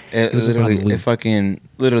playing. It was literally, it fucking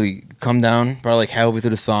literally come down, probably like halfway through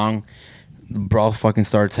the song, the brawl fucking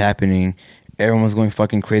starts happening. Everyone's going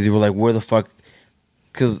fucking crazy. We're like, where the fuck?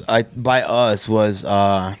 Because by us was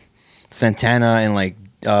Santana and like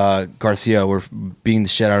Garcia were beating the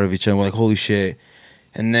shit out of each other. We're like, holy shit.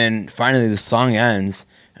 And then finally the song ends,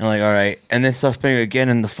 and like, all right. And then stuff playing again,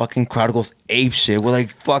 and the fucking crowd goes ape shit. We're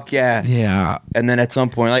like, fuck yeah. Yeah. And then at some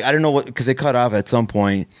point, like, I don't know what, because they cut off at some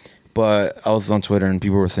point, but I was on Twitter and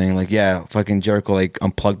people were saying like, yeah, fucking Jericho like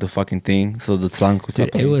unplugged the fucking thing, so the song could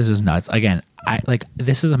stop playing. It was just nuts. Again,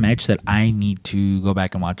 this is a match that I need to go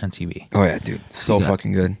back and watch on TV. Oh yeah, dude, so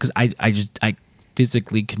fucking good. Because I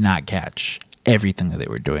physically could not catch everything that they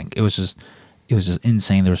were doing. It was just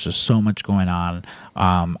insane. There was just so much going on.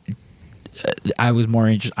 I'm more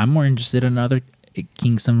interested in another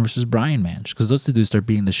Kingston versus Bryan match, because those two dudes start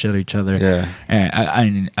beating the shit out of each other. Yeah.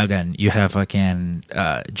 And again, you have fucking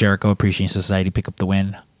Jericho Appreciation Society pick up the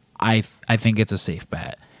win. I think it's a safe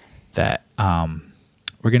bet that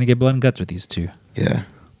we're gonna get blood and guts with these two. Yeah.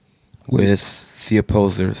 With the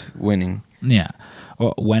opposers winning. Yeah.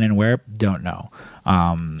 Well, when and where, don't know.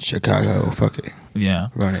 Chicago, fuck it. Yeah.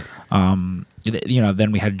 Run it.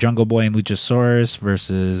 Then we had Jungle Boy and Luchasaurus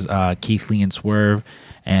versus Keith Lee and Swerve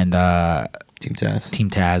and Team Taz. Team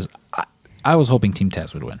Taz. I was hoping Team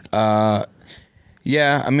Taz would win.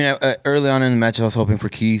 Yeah, I mean, early on in the match, I was hoping for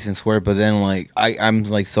Keith and Swerve, but then like I'm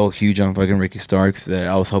like so huge on fucking Ricky Starks that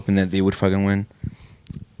I was hoping that they would fucking win.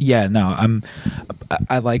 Yeah, no,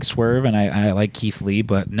 I like Swerve and I like Keith Lee,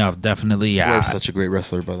 but no, definitely, yeah. Swerve's such a great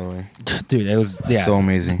wrestler, by the way. Dude, it was so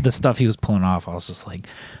amazing. The stuff he was pulling off, I was just like,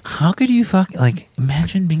 how could you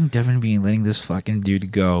imagine being Devin Bean letting this fucking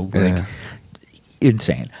dude go, like,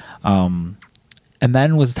 insane. And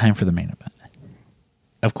then was time for the main event.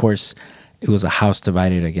 Of course, it was a house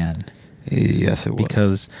divided again. Yes, it was.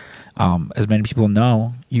 Because, as many people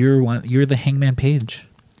know, you're the Hangman Page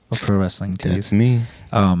of Pro Wrestling Tees. That's me.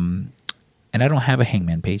 And I don't have a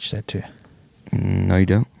Hangman Page tattoo. No, you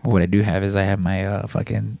don't. What I do have is I have my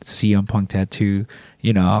fucking CM Punk tattoo.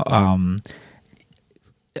 It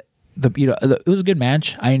was a good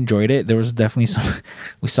match. I enjoyed it. There was definitely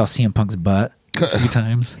we saw CM Punk's butt a few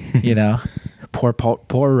times. Poor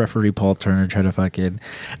referee Paul Turner tried to fucking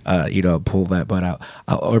pull that butt out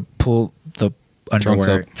or pull the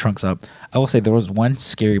underwear trunks up. I will say there was one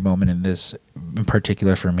scary moment in this in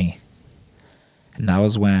particular for me, and that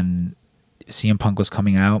was when CM Punk was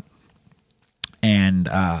coming out. And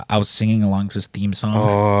I was singing along to his theme song.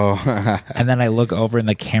 Oh. And then I look over and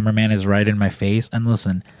the cameraman is right in my face. And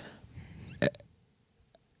listen,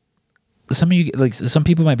 some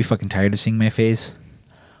people might be fucking tired of seeing my face.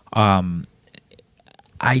 I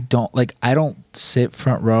don't sit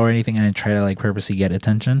front row or anything and I try to purposely get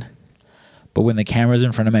attention. But when the camera's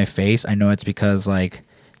in front of my face, I know it's because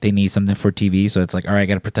they need something for TV, so it's all right, I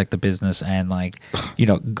gotta protect the business, and I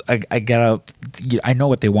know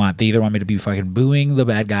what they want. They either want me to be fucking booing the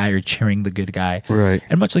bad guy or cheering the good guy, right?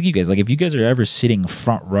 And much like you guys, if you guys are ever sitting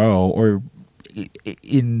front row or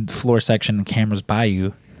in floor section and cameras by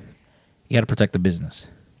you, you gotta protect the business,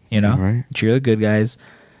 right? Cheer the good guys,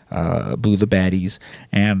 boo the baddies,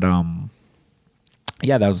 and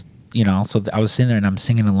that was So I was sitting there and I'm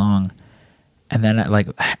singing along, and then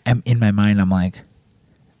I'm in my mind, I'm like,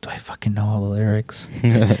 do I fucking know all the lyrics?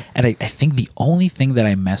 And I think the only thing that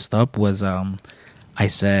I messed up was I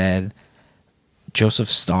said Joseph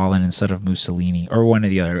Stalin instead of Mussolini, or one or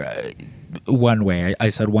the other. One way I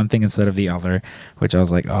said one thing instead of the other, which I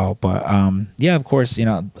was like, oh, but of course,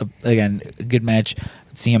 again, a good match.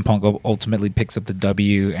 CM Punk ultimately picks up the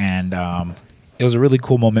W, and it was a really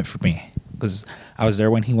cool moment for me because I was there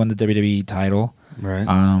when he won the WWE title. Right.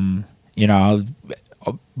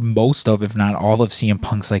 Most of, if not all of CM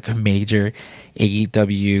Punk's major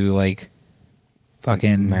AEW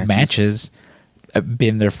fucking matches. I've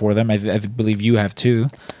been there for them. I believe you have too.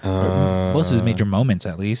 Most of his major moments,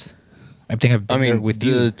 at least. I think I've been there with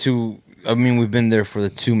you. We've been there for the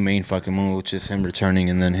two main fucking moments, which is him returning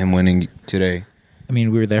and then him winning today. We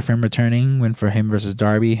were there for him returning, went for him versus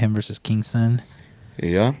Darby, him versus Kingston.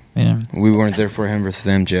 Yeah. We weren't there for him versus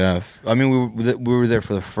MJF. We were there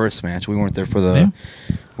for the first match. We weren't there for the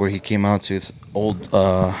where he came out to his old,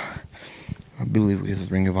 I believe his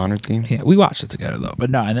Ring of Honor theme. Yeah, we watched it together though. But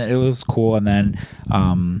no, and then it was cool. And then,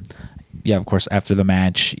 of course, after the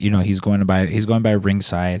match, he's going by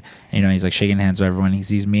ringside. And, he's shaking hands with everyone. He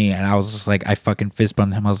sees me, and I was just I fucking fist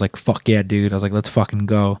bumped him. I was like, "Fuck yeah, dude!" I was like, "Let's fucking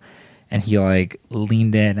go." And he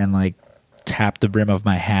leaned in and tapped the brim of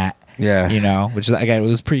my hat. Yeah. Which again, it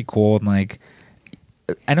was pretty cool. And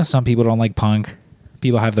I know some people don't like Punk.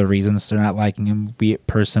 People have their reasons they're not liking him, be it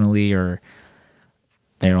personally or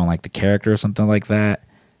they don't like the character or something like that.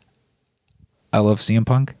 I love CM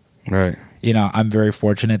Punk. Right. I'm very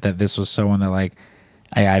fortunate that this was someone that I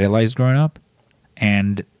idolized growing up.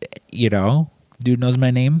 And, dude knows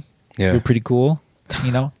my name. Yeah. We're pretty cool.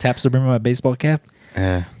 Taps the brim of my baseball cap.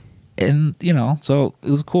 Yeah. And, so it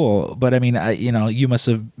was cool. But, you must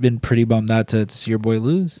have been pretty bummed out to see your boy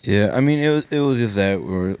lose. Yeah, it was just that.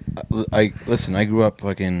 I grew up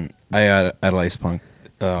I idolized Punk.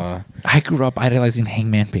 I grew up idolizing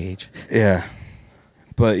Hangman Page. Yeah.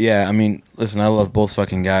 But, yeah, I love both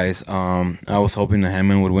fucking guys. I was hoping that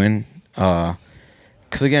Hangman would win.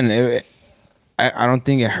 Because, again, I don't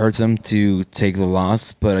think it hurts him to take the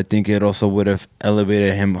loss, but I think it also would have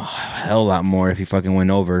elevated him a hell lot more if he fucking went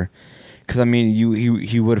over. Because,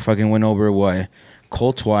 he would have fucking went over, what?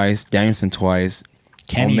 Cole twice, Danielson twice,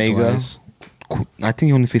 Kenny Omega twice. I think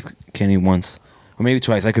he only faced Kenny once. Or maybe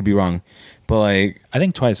twice, I could be wrong. But, I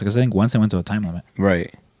think twice, because I think once they went to a time limit.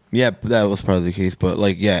 Right. Yeah, that was probably the case. But,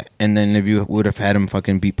 and then if you would have had him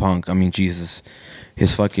fucking beat Punk, Jesus.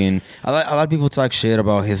 His fucking... A lot of people talk shit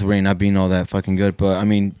about his reign not being all that fucking good, but,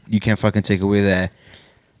 you can't fucking take away that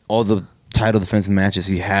all the title defense matches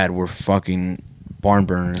he had were fucking barn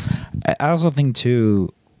burners. I also think,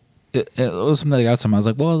 too, it was something that I got some. I was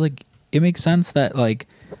like, well, it makes sense that,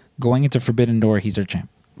 going into Forbidden Door, he's their champ.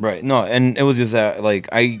 Right. No, and it was just that,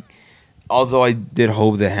 although I did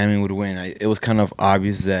hope that Hangman would win, it was kind of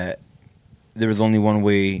obvious that there was only one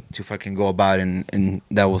way to fucking go about it, and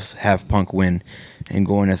that was have Punk win and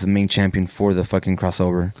go in as the main champion for the fucking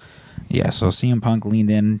crossover. Yeah, so CM Punk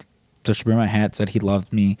leaned in, touched my hat, said he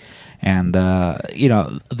loved me, and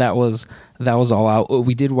that was all out.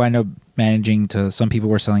 We did wind up managing to. Some people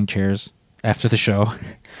were selling chairs after the show.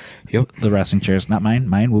 Yep, the wrestling chairs, not mine.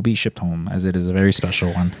 Mine will be shipped home as it is a very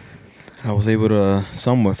special one. I was able to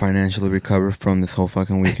somewhat financially recover from this whole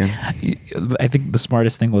fucking weekend. I think the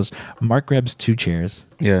smartest thing was Mark grabs 2 chairs.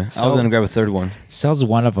 Yeah, I was gonna grab a third one. Sells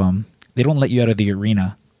one of them. They don't let you out of the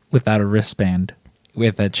arena without a wristband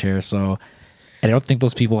with that chair. So I don't think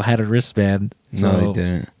those people had a wristband. So, No, they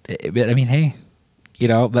didn't. But I mean, hey, you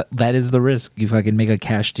know, that is the risk. You fucking make a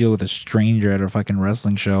cash deal with a stranger at a fucking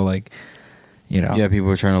wrestling show, like, you know. Yeah, people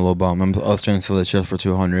were trying to lowball him. I was trying to sell that chest for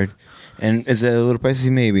 $200. And is it a little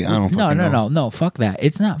pricey? Maybe. I don't fucking know. No. Fuck that.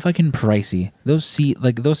 It's not fucking pricey. Those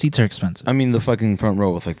seats are expensive. I mean, the fucking front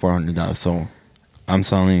row was like $400. So I'm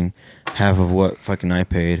selling half of what fucking I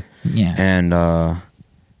paid. Yeah. And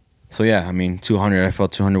so yeah, I mean, $200. I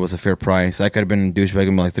felt $200 was a fair price. I could have been a douchebag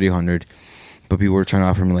and be like $300, but people were trying to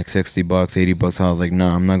offer me like $60, $80. I was like, no,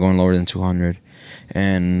 I'm not going lower than $200.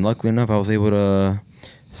 And luckily enough, I was able to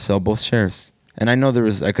sell both chairs. And I know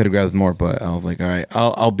I could have grabbed more, but I was like, all right,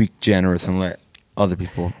 I'll be generous and let other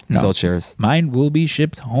people sell chairs. Mine will be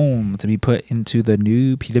shipped home to be put into the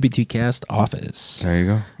new PWT Cast office. There you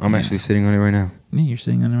go. I'm actually sitting on it right now. Yeah, you're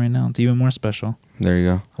sitting on it right now. It's even more special. There you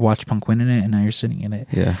go. I watched Punk win in it, and now you're sitting in it.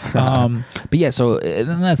 Yeah. But yeah, so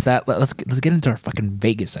then that's that. Let's get into our fucking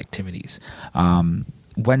Vegas activities.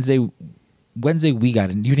 Wednesday we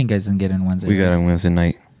got in. You guys didn't get in Wednesday. We got in Wednesday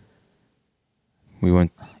night. We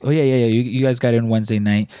went. Oh yeah. You guys got in Wednesday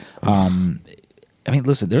night. I mean,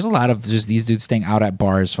 listen, there's a lot of just these dudes staying out at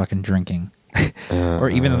bars, fucking drinking,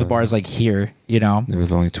 or even at the bars like here. You know, there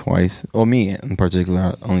was only twice. Well, me in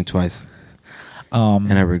particular, only twice.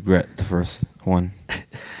 And I regret the first one.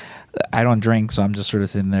 I don't drink, so I'm just sort of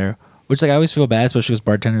sitting there. Which, like, I always feel bad, especially because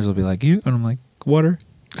bartenders will be like, "You," and I'm like, "Water,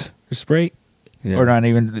 or Sprite." Yeah. Or not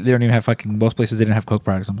even. They don't even have fucking. Most places didn't have Coke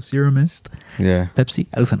products. I'm like, Zero Mist, Yeah. Pepsi.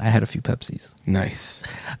 Listen, I had a few Pepsis. Nice.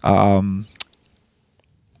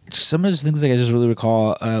 Some of those things like I just really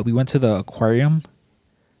recall. We went to the aquarium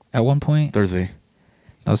at one point. Thursday.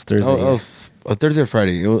 That was Thursday. Oh, it was Thursday or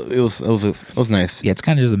Friday. It was nice. Yeah, it's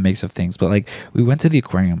kind of just a mix of things. But like, we went to the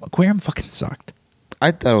aquarium. Aquarium fucking sucked.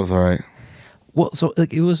 I thought it was alright. Well, so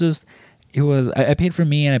like I paid for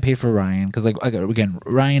me and I paid for Ryan because like again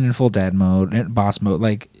Ryan in full dad mode and boss mode,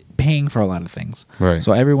 like paying for a lot of things. Right.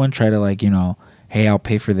 So everyone tried to like, you know, hey, I'll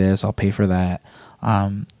pay for this, I'll pay for that.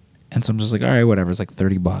 And so I'm just like, all right, whatever. It's like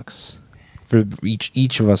 $30 for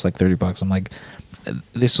each of us, like $30. I'm like,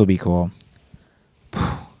 this will be cool.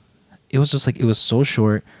 It was just like, it was so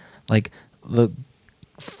short. Like the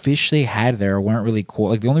fish they had there weren't really cool.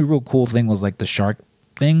 Like the only real cool thing was like the shark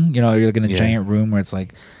thing. You know, you're like in a giant room where it's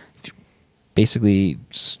like basically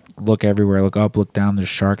just look everywhere, look up, look down. There's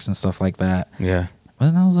sharks and stuff like that. Yeah. But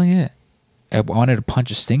then that was like it. I wanted to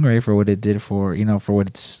punch a stingray for what it did for, you know, for what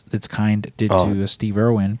its kind did to Steve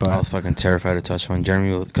Irwin. But I was fucking terrified to touch one.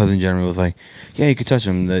 Cousin Jeremy was like, "Yeah, you could touch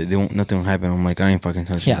them. They won't. Nothing will happen." I'm like, "I ain't fucking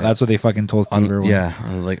touching." Yeah, that's what they fucking told Steve Irwin. Yeah,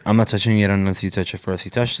 I was like, "I'm not touching it unless you touch it first." He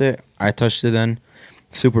touched it. I touched it. Then,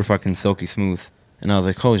 super fucking silky smooth. And I was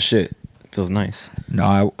like, "Oh shit, it feels nice."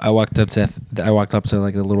 No, I walked up to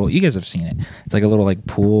like a little. You guys have seen it. It's like a little like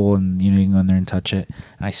pool, and you know you can go in there and touch it.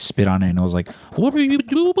 And I spit on it, and I was like, "What are you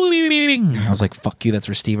doing?" And I was like, "Fuck you, that's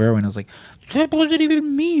for Steve Irwin." I was like, "That wasn't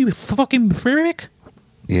even me, you fucking prick."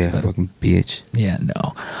 Yeah, fucking bitch. Yeah,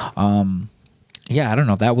 no. Yeah, I don't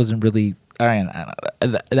know. That wasn't really.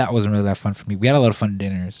 That wasn't really that fun for me. We had a lot of fun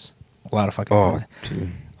dinners. A lot of fucking fun.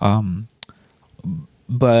 Dude.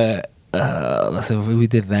 But let's see, we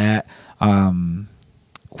did that. Where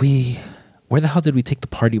the hell did we take the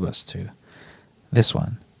party bus to? This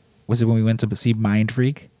one. Was it when we went to see Mind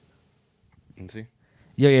Freak? Let's see.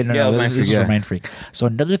 Yeah, no, Mind this Freak, is for Mind Freak. So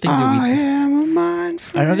another thing that we did, am a mind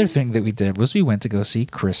freak. another thing that we did was we went to go see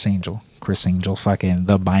Chris Angel. Chris Angel, fucking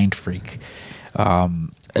the Mind Freak. What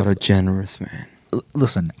a generous man.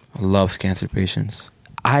 Listen, Loves cancer patients.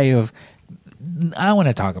 I want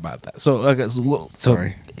to talk about that. So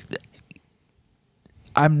Sorry.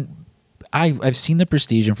 I've seen The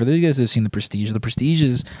Prestige, and for those guys who've seen The Prestige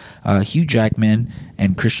is Hugh Jackman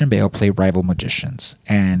and Christian Bale play rival magicians,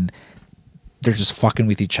 and they're just fucking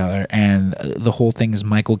with each other. And the whole thing is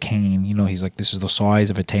Michael Caine. You know, he's like, this is the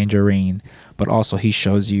size of a tangerine, but also he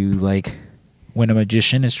shows you like when a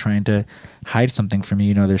magician is trying to hide something from you.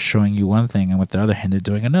 You know, they're showing you one thing, and with the other hand, they're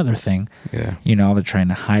doing another thing. Yeah. You know, they're trying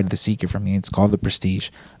to hide the secret from you. It's called The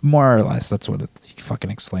Prestige, more or less. That's what you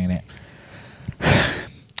fucking explain it.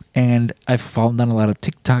 And I've fallen down a lot of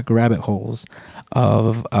TikTok rabbit holes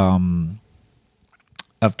of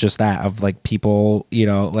just that, of like people, you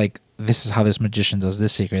know, like this is how this magician does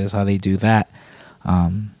this secret, this is how they do that.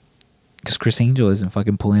 Because Chris Angel isn't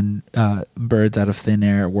fucking pulling birds out of thin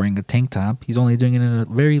air wearing a tank top. He's only doing it in a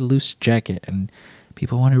very loose jacket, and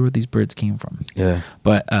people wonder where these birds came from. Yeah.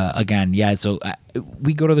 But again, yeah. So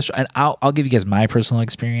we go to the show, and I'll give you guys my personal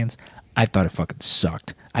experience. I thought it fucking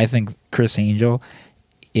sucked. I think Chris Angel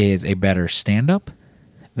is a better stand-up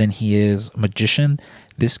than he is a magician.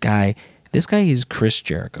 This guy is Chris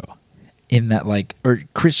Jericho. In that, like, or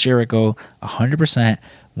Chris Jericho 100%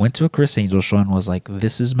 went to a Chris Angel show and was like,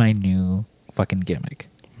 this is my new fucking gimmick.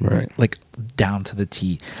 Right. Like, down to the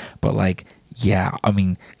T. But, like, yeah, I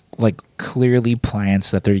mean, like, clearly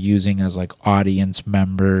plants that they're using as, like, audience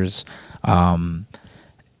members. It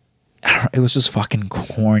was just fucking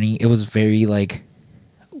corny. It was very, like,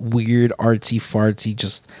 weird, artsy fartsy,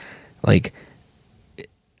 just like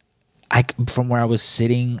from where I was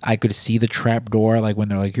sitting, I could see the trap door, like when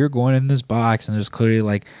they're like, you're going in this box, and there's clearly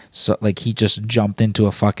like, so like he just jumped into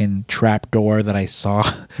a fucking trap door that I saw.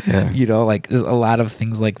 Yeah. You know, like there's a lot of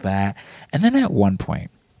things like that. And then at one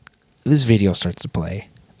point this video starts to play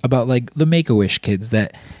about like the Make-A-Wish kids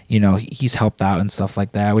that, you know, he's helped out and stuff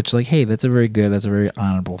like that, which like, hey, that's a very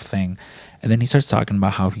honorable thing. And then he starts talking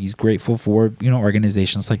about how he's grateful for, you know,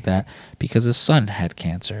 organizations like that because his son had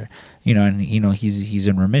cancer, you know, and, you know, he's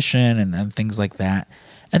in remission and things like that.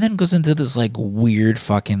 And then goes into this like weird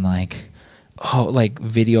fucking like, oh, like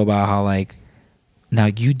video about how like, now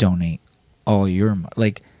you donate all your,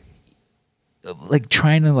 like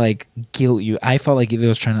trying to like guilt you. I felt like it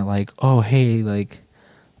was trying to like, oh, hey, like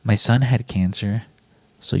my son had cancer,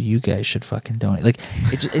 so you guys should fucking donate. Like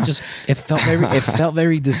it felt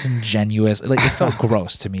very disingenuous. Like it felt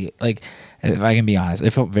gross to me. Like if I can be honest,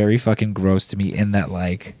 it felt very fucking gross to me in that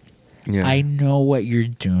like, yeah, I know what you're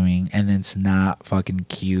doing and it's not fucking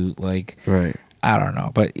cute. Like, right. I don't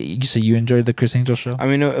know, but you say you enjoyed the Chris Angel show? I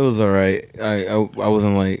mean, it was alright. I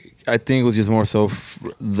wasn't like, I think it was just more so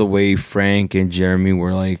the way Frank and Jeremy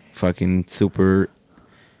were like fucking super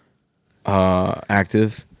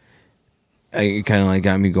active. It kind of like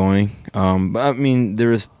got me going. But I mean, there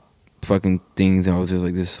was fucking things I was just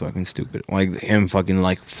like, this is fucking stupid. Like him fucking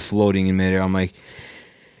like floating in midair. I'm like,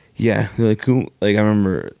 yeah. They're like, who? Like I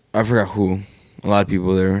remember, I forgot who. A lot of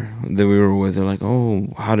people there that we were with. They're like,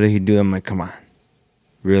 oh, how did he do that? I'm like, come on,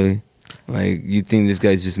 really? Like you think this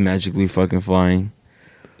guy's just magically fucking flying?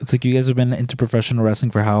 It's like you guys have been into professional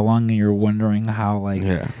wrestling for how long, and you're wondering how like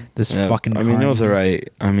this fucking. I mean, it was alright.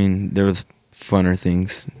 I mean, there was funner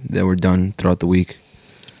things that were done throughout the week.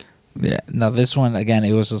 Yeah. Now this one again,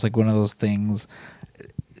 it was just like one of those things.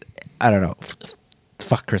 I don't know.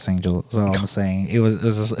 Fuck Chris Angel. Is all I'm saying. It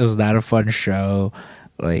was not a fun show.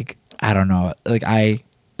 Like I don't know. Like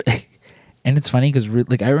and it's funny because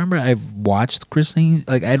like I remember I've watched Chris Angel.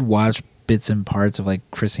 Like I'd watched bits and parts of like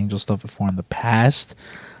Chris Angel stuff before in the past.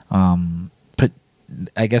 But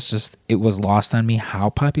I guess just it was lost on me how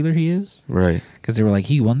popular he is. Right. Because they were like,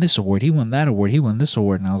 he won this award, he won that award, he won this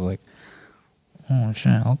award. And I was like, oh,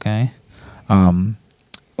 shit, okay.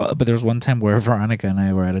 But there was one time where Veronica and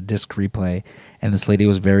I were at a disc replay, and this lady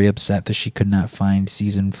was very upset that she could not find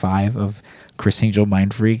season 5 of Chris Angel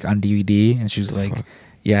Mind Freak on DVD. And she was like,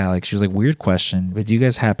 yeah, like, she was like, weird question, but do you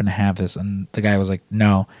guys happen to have this? And the guy was like,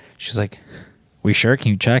 no. She was like, we sure?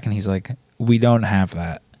 Can you check? And he's like, we don't have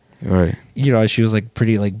that. Right. You know, she was like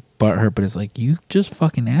pretty like butthurt, but it's like, you just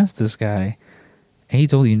fucking asked this guy and he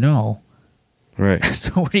told you no. Right.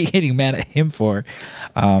 So what are you getting mad at him for?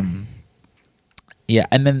 Yeah,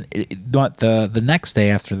 and then the next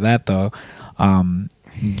day after that though,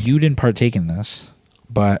 you didn't partake in this,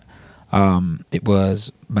 but it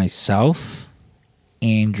was myself,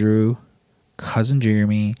 Andrew, cousin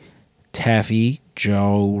Jeremy, Taffy,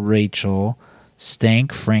 Joe, Rachel,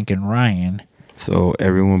 Stank, Frank, and Ryan. So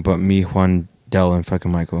everyone but me, Juan, Del, and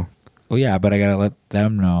fucking Michael. Oh yeah, but I gotta let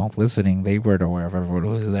them know. Listening, they weren't aware of everyone who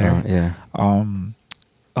was there. Yeah.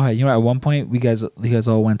 Oh, you know, at one point, you guys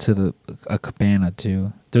all went to a cabana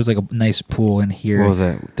too. There's like a nice pool in here. What was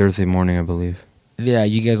that? Thursday morning, I believe. Yeah,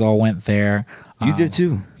 you guys all went there. You did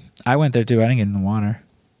too. I went there too. I didn't get in the water.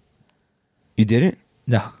 You didn't?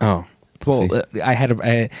 No. Oh. Well,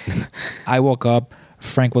 I woke up.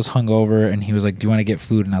 Frank was hungover, and he was like, "Do you want to get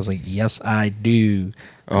food?" And I was like, "Yes, I do."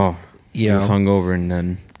 Oh, he was hungover, and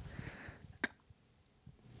then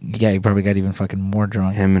yeah, he probably got even fucking more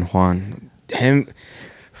drunk. Him and Juan,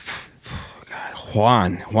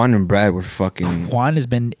 Juan and Brad were fucking. Juan has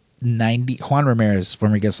been 90. Juan Ramirez,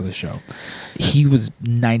 former guest of the show, he was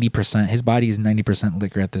 90%. His body is 90%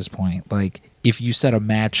 liquor at this point. Like, if you set a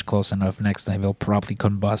match close enough, next time he'll probably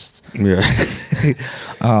combust. Yeah.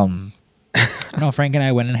 No, Frank and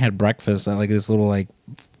I went and had breakfast at like this little like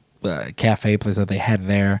cafe place that they had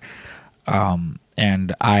there,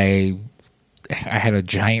 and I had a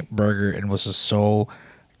giant burger and was just so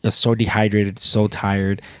dehydrated, so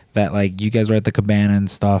tired that like you guys were at the cabana and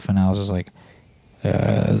stuff, and I was just like,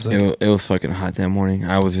 it was fucking hot that morning.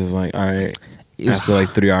 I was just like, all right. After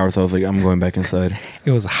like 3 hours, I was like, I'm going back inside.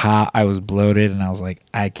 It was hot. I was bloated, and I was like,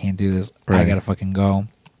 I can't do this. Right. I gotta fucking go.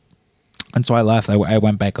 And so I left. I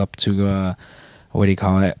went back up to what do you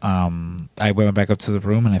call it? I went back up to the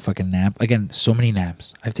room and I fucking napped. Again, so many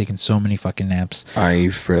naps. I've taken so many fucking naps. I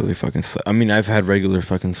rarely fucking sleep. I mean, I've had regular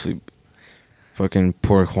fucking sleep. Fucking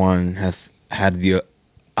poor Juan has had the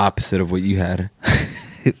opposite of what you had.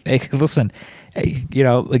 Hey, listen, hey, you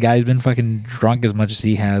know, the guy's been fucking drunk as much as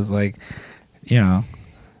he has. Like, you know,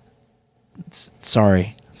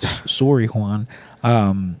 sorry, Juan.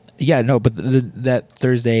 Yeah, no, but that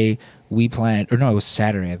Thursday we planned, or no, it was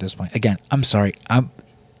Saturday at this point. Again, I'm sorry, I'm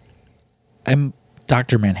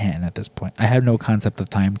Dr. Manhattan at this point. I have no concept of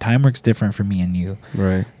time. Time works different for me and you,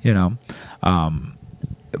 Right. you know.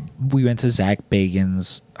 We went to Zach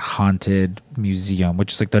Bagans' Haunted Museum,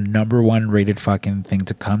 which is like the #1 rated fucking thing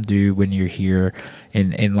to come do when you're here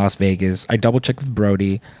in Las Vegas. I double checked with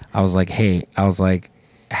Brody. I was like, hey,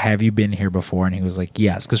 have you been here before? And he was like,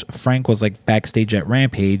 yes, because Frank was like backstage at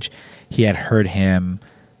Rampage. He had heard him,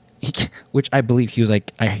 which I believe he was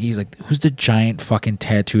like, he's like, who's the giant fucking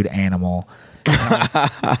tattooed animal?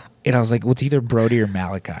 And I was like, well, it's either Brody or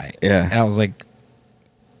Malachi. Yeah. And I was like,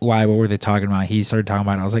 why? What were they talking about? He started talking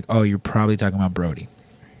about it. I was like, oh, you're probably talking about Brody.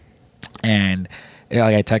 And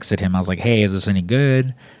like I texted him. I was like, hey, is this any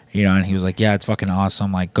good? You know, and he was like, yeah, it's fucking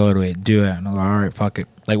awesome. Like, go to it, do it. And I was like, all right, fuck it.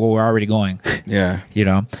 Like, well, we're already going. Yeah. You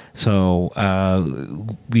know? So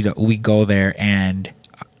we go there, and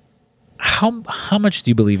how much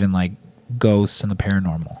do you believe in, like, ghosts and the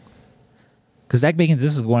paranormal? Because Zach Bagans,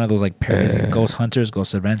 this is one of those, like, ghost hunters,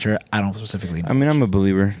 ghost adventure. I don't specifically know. I mean, I'm a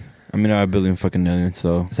believer. I mean, I believe in fucking aliens,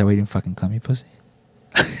 so. Is that why you didn't fucking come, you pussy?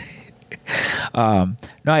 No,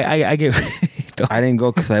 I get. I didn't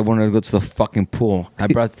go because I wanted to go to the fucking pool.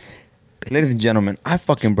 Ladies and gentlemen, I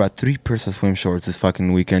fucking brought 3 pairs of swim shorts this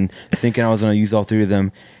fucking weekend, thinking I was gonna use all 3 of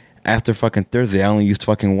them. After fucking Thursday, I only used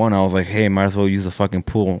fucking 1. I was like, hey, might as well use the fucking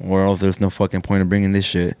pool, or else there's no fucking point in bringing this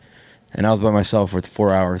shit. And I was by myself for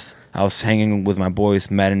 4 hours. I was hanging with my boys,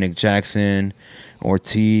 Matt and Nick Jackson,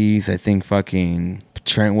 Ortiz. I think fucking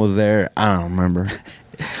Trent was there. I don't remember.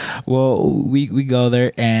 Well, we go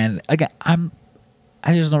there, and again,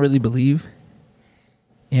 I just don't really believe,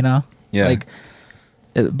 you know. Yeah. Like,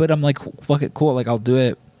 but I'm like, fuck it, cool. Like, I'll do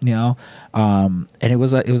it, you know. And it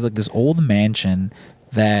was like this old mansion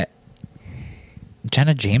that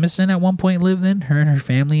Jenna Jameson at one point lived in, her and her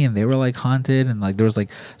family, and they were like haunted, and like there was like,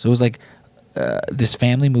 so it was like this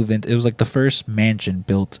family moved in. It was like the first mansion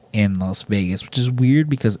built in Las Vegas, which is weird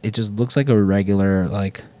because it just looks like a regular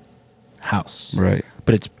like house, Right.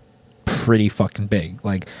 but it's pretty fucking big.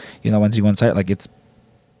 Like, you know, once you go inside, like, it's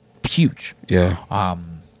huge. Yeah.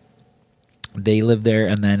 They lived there,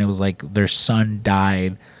 and then it was like their son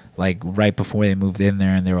died like right before they moved in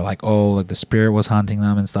there, and they were like, oh, like the spirit was haunting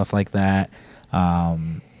them and stuff like that.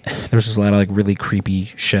 There's just a lot of like really creepy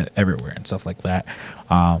shit everywhere and stuff like that.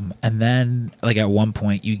 And then like at one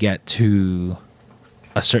point you get to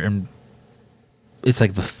a certain, it's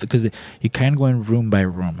like because you kind of go in room by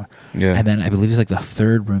room. Yeah. And then I believe it's like the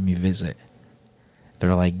 3rd room you visit.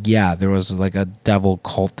 They're like, yeah, there was like a devil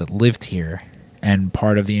cult that lived here, and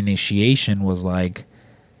part of the initiation was like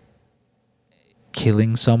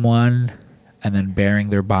killing someone and then burying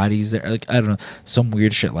their bodies there. Like, I don't know, some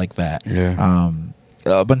weird shit like that. Yeah.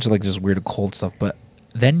 A bunch of like just weird occult stuff. But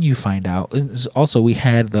then you find out. Also, we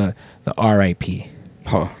had the RIP,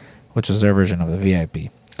 Huh. which was their version of the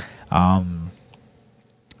VIP,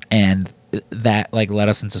 and that like led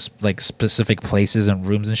us into like specific places and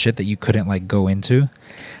rooms and shit that you couldn't like go into.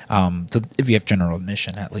 So if you have general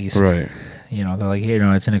admission, at least, Right. You know, they're like, hey,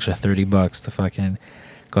 no, it's an extra $30 to fucking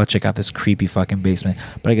go check out this creepy fucking basement.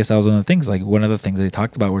 But I guess that was one of the things. Like, one of the things they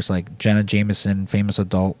talked about was like Jenna Jameson, famous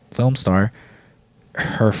adult film star,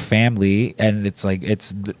 her family, and it's like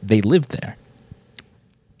they lived there,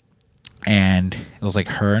 and it was like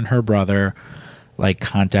her and her brother like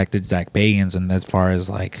contacted Zach Bagans, and as far as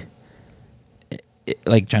like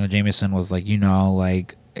Jenna Jameson was like, you know,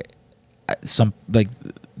 like some like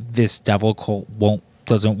this devil cult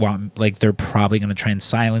doesn't want, like, they're probably gonna try and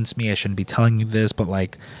silence me. I shouldn't be telling you this, but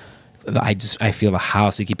like I feel the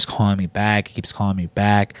house. He keeps calling me back.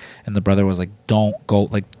 And the brother was like, don't go,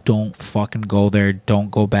 like, don't fucking go there. Don't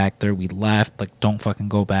go back there. We left. Like, don't fucking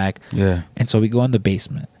go back. Yeah. And so we go in the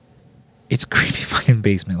basement. It's a creepy fucking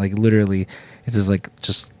basement. Like, literally, it's just like,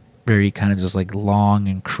 just very kind of just like long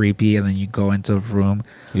and creepy. And then you go into a room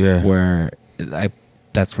where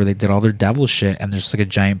that's where they did all their devil shit. And there's just like a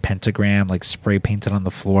giant pentagram, like, spray painted on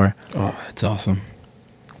the floor. Oh, that's awesome.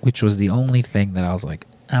 Which was the only thing that I was like,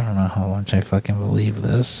 I don't know how much I fucking believe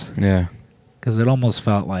this. Yeah. Because it almost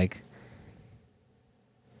felt like,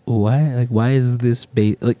 why? Like, why is this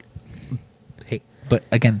like, hey, But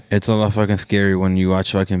again, It's a lot fucking scary when you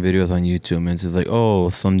watch fucking videos on YouTube and it's just like, oh,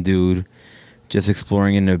 some dude just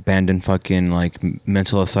exploring an abandoned fucking like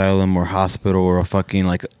mental asylum or hospital or a fucking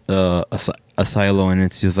like asylum, and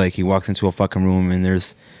it's just like he walks into a fucking room and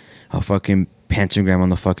there's a fucking pentagram on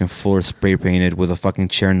the fucking floor spray painted with a fucking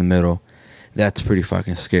chair in the middle. That's pretty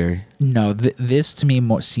fucking scary. no, this to me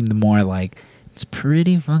seemed more like it's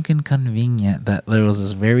pretty fucking convenient that there was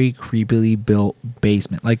this very creepily built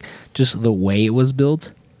basement. Like, just the way it was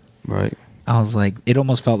built, Right. I was like, it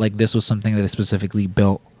almost felt like this was something that they specifically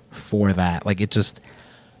built for that. Like, it just,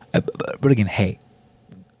 but again, hey,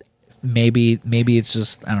 maybe it's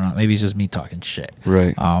just, I don't know, maybe it's just me talking shit.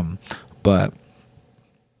 Right. But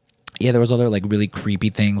yeah, there was other like really creepy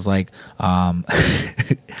things like, you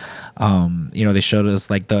know, they showed us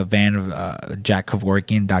like the van of Jack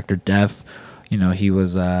Kevorkian, Dr. Death. You know, he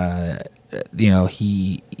was, you know,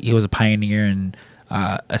 he was a pioneer in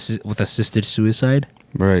with assisted suicide.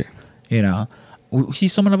 Right. You know,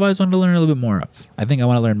 he's someone I've always wanted to learn a little bit more of. I think I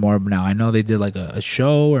want to learn more now. I know they did like a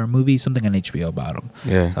show or a movie, something on HBO about him.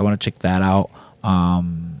 Yeah. So I want to check that out.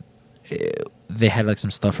 They had like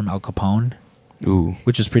some stuff from Al Capone, Ooh.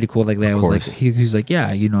 which was pretty cool. Like that was like course. he was like,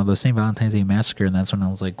 yeah, you know, the St. Valentine's Day Massacre, and that's when I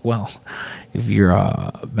was like, well, if you're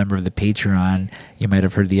a member of the Patreon, you might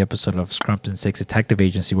have heard the episode of Scrumps and Six Detective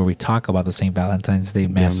Agency where we talk about the St. Valentine's Day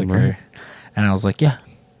Massacre, right. and I was like, yeah,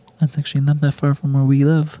 that's actually not that far from where we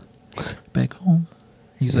live, back home.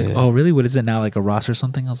 He's like, Yeah. oh, really? What is it now? Like a Ross or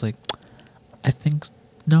something? I was like, I think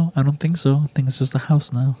no, I don't think so. I think it's just a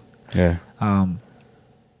house now. Yeah.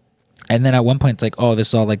 And then at one point, it's like, oh, this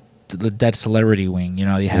is all like the dead celebrity wing. You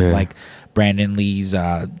know, you have Yeah. like Brandon Lee's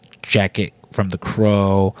jacket from The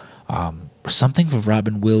Crow, something from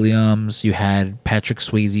Robin Williams. You had Patrick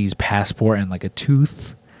Swayze's passport and like a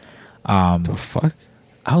tooth. The fuck?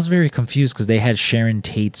 I was very confused because they had Sharon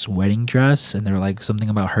Tate's wedding dress and they were like something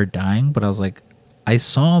about her dying. But I was like, I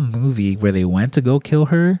saw a movie where they went to go kill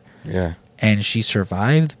her Yeah. and she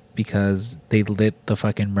survived because they lit the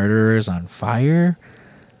fucking murderers on fire.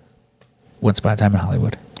 Once Upon a Time in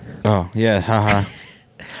Hollywood. Oh, yeah. Haha.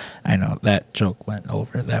 I know that joke went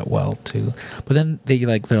over that well too. But then they're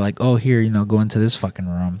like, oh, here, you know, go into this fucking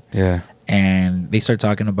room. Yeah. And they start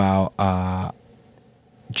talking about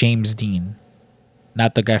James Dean,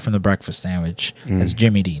 not the guy from The Breakfast Sandwich. That's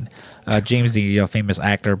Jimmy Dean. James Dean, you know, famous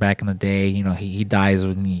actor back in the day. You know, he dies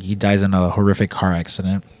when he dies in a horrific car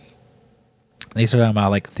accident. They start talking about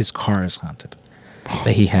like this car is haunted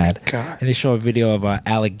that he had, God. and they show a video of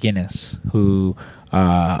Alec Guinness, who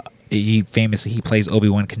he plays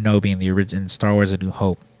Obi-Wan Kenobi in the original Star Wars: A New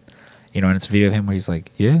Hope. You know, and it's a video of him where he's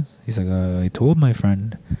like, I told my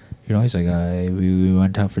friend, you know, he's like, we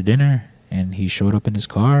went out for dinner, and he showed up in his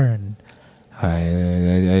car, and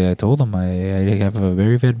I told him I have a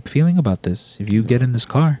very bad feeling about this. If you get in this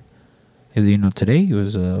car, you know, today it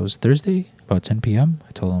was Thursday about 10 p.m.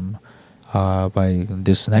 I told him by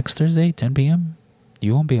this next Thursday 10 p.m.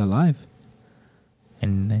 you won't be alive.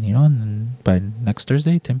 And then, you know, and then by next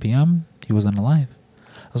Thursday 10 p.m. he wasn't alive.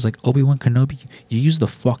 I was like, Obi-Wan Kenobi, you used the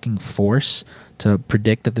fucking Force to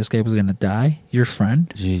predict that this guy was gonna die. Your friend,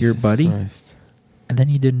 Jesus your buddy, Christ. and then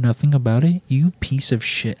you did nothing about it. You piece of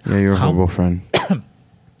shit. Yeah, you're a horrible friend.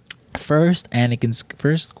 First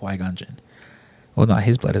Qui-Gon Jinn. Well, no,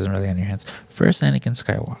 his blood isn't really on your hands. First Anakin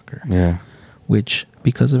Skywalker. Yeah. Which,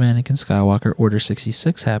 because of Anakin Skywalker, Order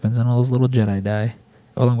 66 happens and all those little Jedi die,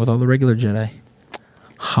 along with all the regular Jedi.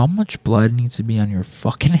 How much blood needs to be on your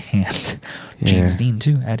fucking hands? James Yeah. Dean,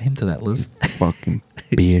 too. Add him to that list. Fucking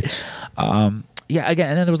bitch. Yeah, again,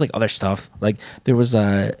 and then there was like other stuff. Like there was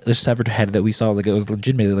the severed head that we saw. Like it was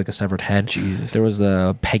legitimately like a severed head. Jesus. There was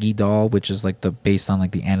the Peggy doll, which is like based on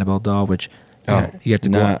like the Annabelle doll, which you had to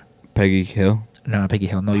go. Not Peggy Hill. No, not Peggy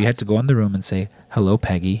Hill. No, you had to go in the room and say, "Hello,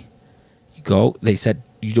 Peggy." You go. They said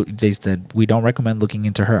They said we don't recommend looking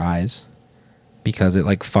into her eyes because it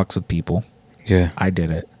like fucks with people. Yeah. I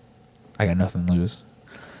did it. I got nothing to lose.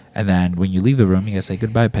 And then when you leave the room, you gotta say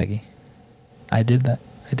goodbye, Peggy. I did that.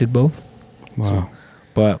 I did both. Wow. So,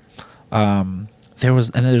 but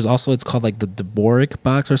there's also, it's called like the Dvorak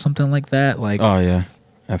box or something like that. Like, Oh yeah,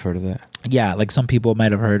 I've heard of that. yeah, like some people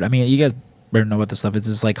might have heard. I mean, you guys better know about this stuff. It's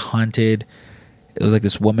just like haunted. It was like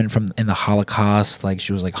this woman in the Holocaust. Like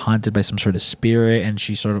she was like haunted by some sort of spirit, and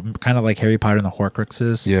she sort of kind of like Harry Potter and the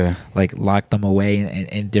Horcruxes. Yeah. Like locked them away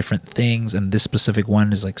in different things. And this specific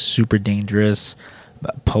one is like super dangerous.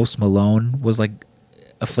 Post Malone was like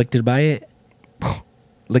afflicted by it.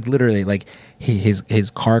 Like literally, like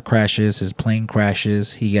his car crashes, his plane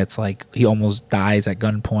crashes. He gets like, he almost dies at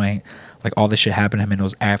gunpoint. Like all this shit happened to him, and it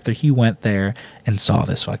was after he went there and saw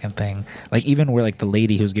this fucking thing. Like even where like the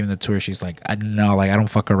lady who was giving the tour, she's like, I know, like I don't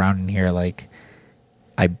fuck around in here. Like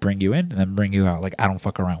I bring you in and then bring you out. Like I don't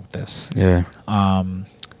fuck around with this. Yeah. And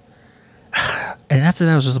after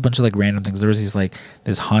that was just a bunch of like random things. There was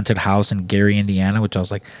this haunted house in Gary, Indiana, which I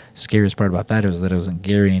was like, scariest part about that was that it was in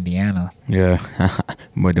Gary, Indiana. Yeah.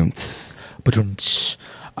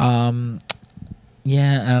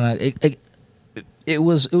 Yeah, I don't know. It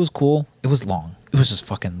was cool. It was long. It was just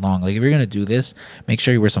fucking long. Like if you're gonna do this, make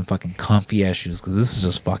sure you wear some fucking comfy ass shoes because this is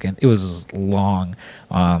just fucking. It was long.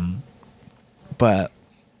 But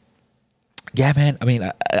yeah, man. I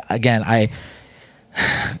mean, again,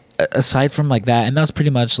 aside from like that, and that was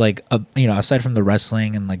pretty much like aside from the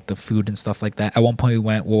wrestling and like the food and stuff like that. At one point we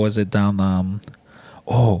went. What was it down?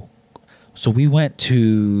 So we went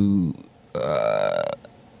to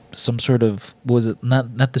some sort of, what was it,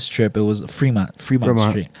 not the Strip, it was Fremont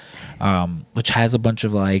Street, which has a bunch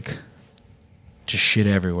of like just shit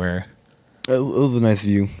everywhere. It was a nice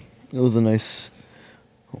view. It was a nice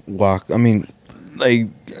walk. I mean, like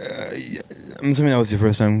I'm assuming that was your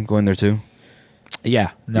first time going there too.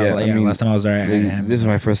 Yeah, no, yeah, like, I mean, last time I was there, this is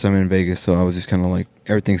my first time in Vegas, so I was just kind of like,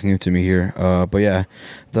 everything's new to me here. But yeah,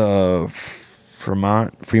 the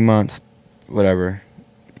Fremont, whatever.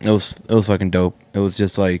 It was fucking dope. It was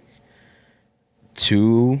just like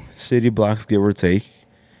 2 city blocks, give or take,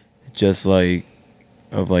 just like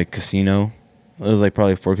of like casino. It was like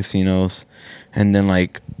probably 4 casinos, and then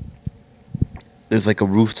like there's like a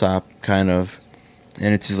rooftop kind of,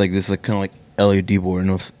 and it's just like this like kind of like LED board, and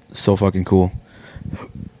it was so fucking cool.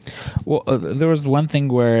 Well, there was one thing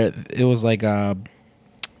where it was like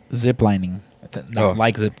zip lining,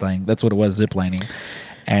 like zip lining. That's what it was, zip lining.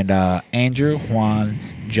 And Andrew, Juan,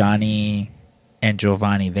 Johnny, and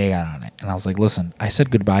Giovanni, they got on it. And I was like, listen, I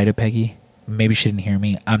said goodbye to Peggy. Maybe she didn't hear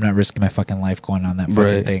me. I'm not risking my fucking life going on that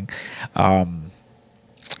fucking thing.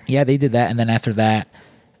 Yeah, they did that. And then after that,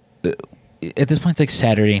 at this point, it's like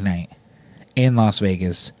Saturday night in Las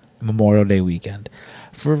Vegas, Memorial Day weekend.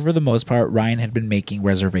 For the most part, Ryan had been making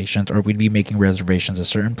reservations, or we'd be making reservations at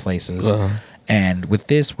certain places. And with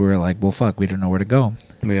this, we were like, well, fuck, we don't know where to go.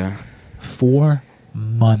 Yeah. 4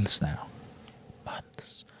 months now.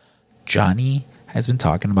 Johnny has been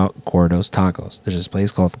talking about Gordo's Tacos. There's this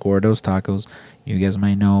place called Gordo's Tacos. You guys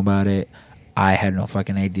might know about it. I had no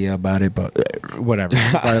fucking idea about it, but whatever.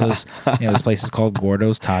 Regardless, this place is called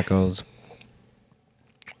Gordo's Tacos.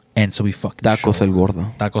 And so we fucking Tacos El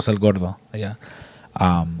Gordo. Tacos El Gordo, yeah.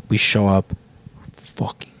 We show up,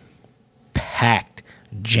 fucking packed,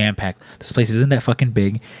 jam-packed. This place isn't that fucking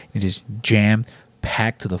big. It is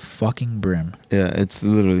jam-packed to the fucking brim. Yeah, it's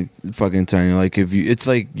literally fucking tiny. Like it's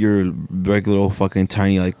like your regular old fucking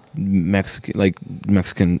tiny like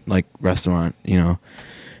Mexican like restaurant.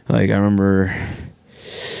 Like I remember.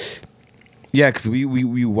 Yeah, because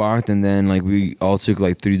we walked, and then like we all took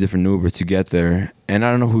like 3 different Ubers to get there. And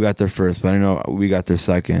I don't know who got there first, but I know we got there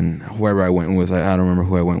second. Whoever I went with, I don't remember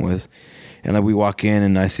who I went with. And like we walk in,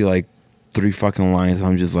 and I see like 3 fucking lines.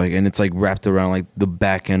 I'm just like, and it's like wrapped around like the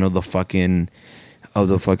back end of the fucking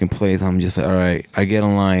place. I'm just like, all right, I get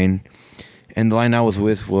in line, and the line I was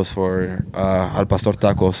with was for Al Pastor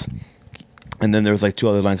Tacos, and then there was like 2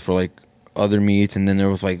 other lines for like other meats, and then there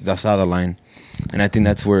was like the asada line. And I think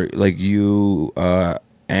that's where, like, you,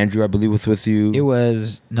 Andrew, I believe, was with you. It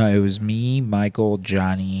was me, Michael,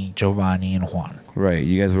 Johnny, Giovanni, and Juan. Right.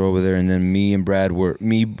 You guys were over there, and then me and Brad were...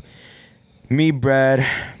 Me, Brad,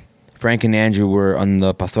 Frank, and Andrew were on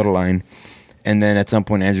the Pastor line. And then at some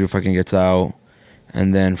point, Andrew fucking gets out.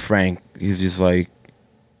 And then Frank, he's just like,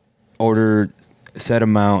 order set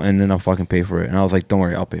amount, and then I'll fucking pay for it. And I was like, don't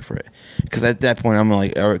worry, I'll pay for it. Because at that point, I'm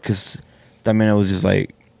like... Because that meant I was just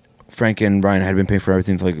like... Frank and Brian had been paying for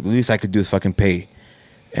everything, so like, the least I could do is fucking pay.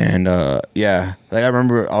 And yeah, like I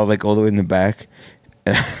remember I was like all the way in the back,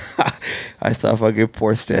 and I saw fucking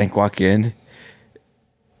poor Stank walk in.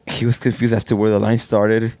 He was confused as to where the line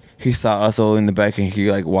started. He saw us all in the back, and he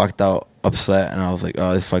like walked out upset. And I was like,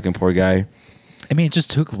 oh, this fucking poor guy. I mean, it just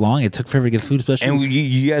took long. It took forever to get food, especially. And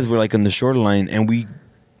you guys were like on the shorter line, and we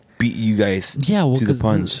beat you guys. Yeah, well, to the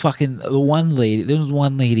punch. Fucking the one lady. There was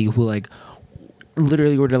one lady who like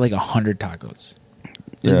literally ordered like 100 tacos.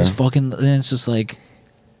 Yeah. And it's just like,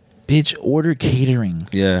 bitch, order catering.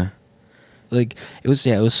 Yeah. Like it was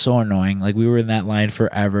so annoying. Like we were in that line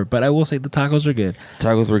forever. But I will say the tacos are good.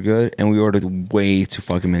 Tacos were good, and we ordered way too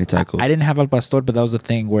fucking many tacos. I didn't have al pastor, but that was the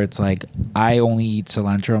thing where it's like I only eat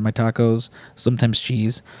cilantro on my tacos, sometimes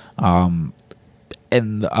cheese. And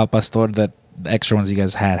the al pastor, that the extra ones you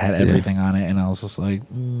guys had everything on it, and I was just like,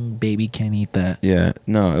 baby, can't eat that. Yeah,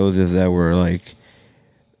 no, it was just that we're like,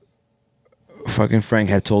 fucking Frank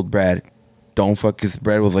had told Brad, don't fuck, because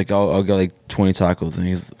Brad was like, I'll get like 20 tacos.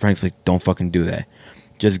 And Frank's like, don't fucking do that.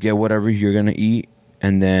 Just get whatever you're going to eat,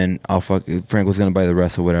 and then Frank was going to buy the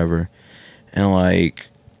rest or whatever. And like,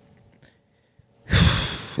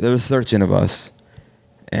 there was 13 of us.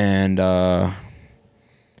 And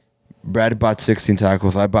Brad bought 16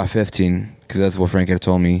 tacos. I bought 15, because that's what Frank had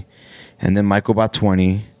told me. And then Michael bought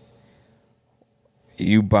 20.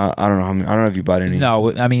 You bought, I don't know if you bought any.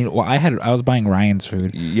 No, I mean, well, I was buying Ryan's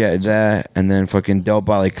food. Yeah, that, and then fucking Del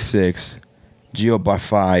bought like 6, Gio bought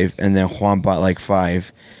 5, and then Juan bought like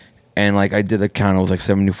 5, and like I did the count, it was like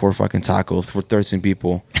 74 fucking tacos for 13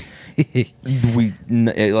 people. we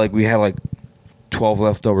had like 12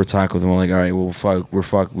 leftover tacos, and we're like, all right, well, we're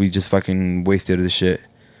fucked. We just fucking wasted the shit.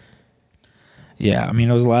 Yeah, I mean,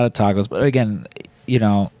 it was a lot of tacos, but again, you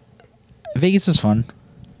know, Vegas is fun.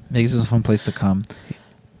 Vegas is a fun place to come.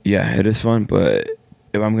 Yeah, it is fun, but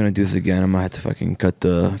if I'm gonna do this again, I'm gonna have to fucking cut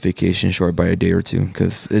the vacation short by a day or two,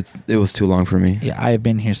 because it was too long for me. Yeah, I've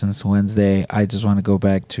been here since Wednesday. I just want to go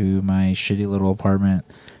back to my shitty little apartment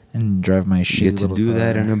and drive my shitty You get to little do car.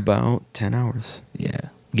 that in about 10 hours.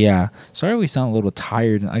 Yeah. Sorry, we sound a little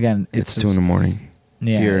tired. Again, It's 2 in the morning.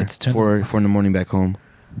 Yeah, here, it's 2 4 in the morning back home.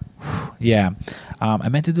 Yeah, I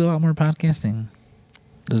meant to do a lot more podcasting.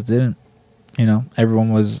 Just didn't. You know,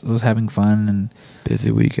 everyone was having fun and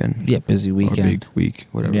Busy weekend. yeah, busy weekend, Or big week,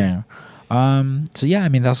 whatever. Yeah. So yeah, I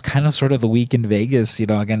mean that was kind of sort of the week in Vegas. You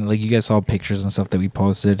know, again, like you guys saw pictures and stuff that we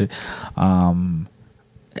posted. And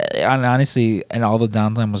honestly, and all the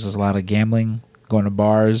downtime was just a lot of gambling, going to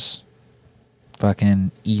bars,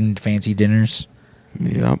 fucking eating fancy dinners.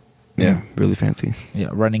 Yep. Yeah, really fancy. Yeah,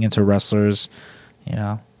 running into wrestlers. You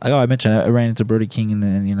know, like I mentioned, I ran into Brody King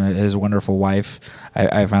and you know his wonderful wife.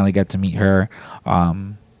 I finally got to meet her. Yeah,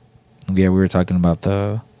 we were talking about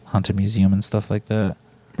the Haunted Museum and stuff like that.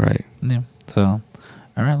 Right. Yeah. So,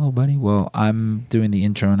 all right, little buddy. Well, I'm doing the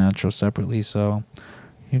intro and outro separately, so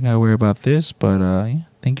you gotta worry about this. But yeah,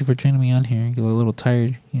 thank you for joining me on here. You get a little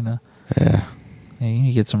tired, you know. Yeah. Yeah, you need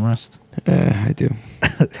to get some rest. Yeah, I do.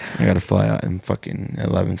 I gotta fly out in fucking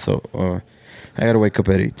 11, so I gotta wake up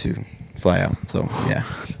at 8 to fly out. So yeah.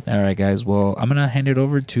 All right, guys. Well, I'm gonna hand it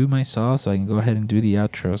over to my saw so I can go ahead and do the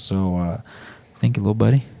outro. So, thank you, little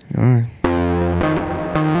buddy. All right.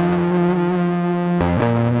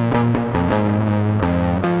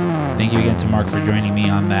 Thank you again to Mark for joining me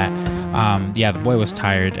on that. Yeah, the boy was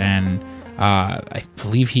tired, and I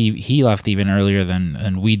believe he left even earlier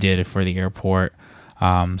than we did for the airport.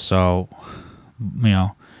 So, you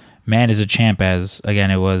know, man is a champ. As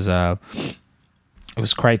again, it was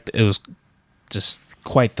just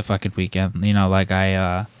quite the fucking weekend. You know, like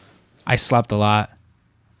I slept a lot.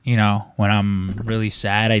 You know, when I'm really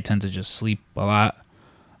sad, I tend to just sleep a lot.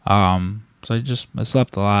 So I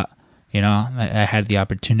slept a lot. You know, I had the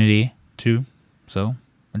opportunity to, so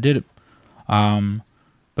I did it.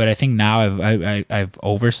 But I think now I've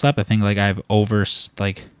overslept. I think like I've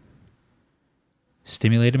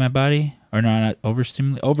stimulated my body, or not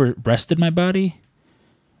over-breasted my body.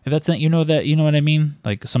 If that's not, you know what I mean?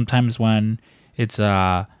 Like sometimes when it's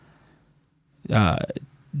too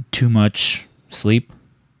much sleep,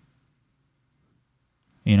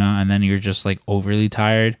 you know, and then you're just like overly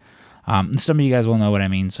tired. Some of you guys will know what I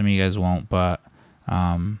mean. Some of you guys won't, but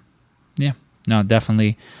yeah, no,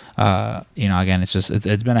 definitely. You know, again, it's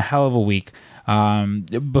been a hell of a week.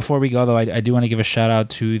 Before we go though, I do want to give a shout out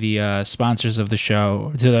to the sponsors of the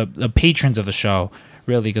show, to the patrons of the show,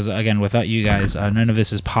 really, because again, without you guys, none of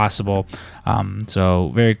this is possible.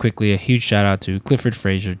 So very quickly, a huge shout out to Clifford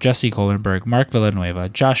Frazier, Jesse Kohlenberg, Mark Villanueva,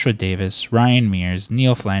 Joshua Davis, Ryan Mears,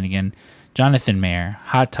 Neil Flanagan, Jonathan Mayer,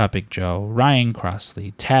 Hot Topic Joe, Ryan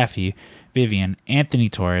Crossley, Taffy, Vivian, Anthony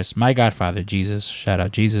Torres, my godfather Jesus, shout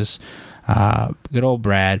out Jesus, good old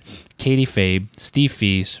Brad, Katie Fabe, Steve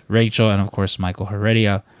Fees, Rachel, and of course Michael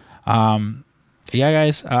Heredia. Yeah,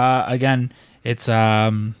 guys, again, it's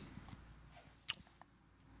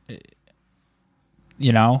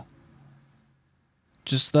you know,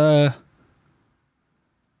 just don't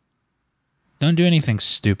do anything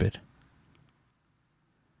stupid.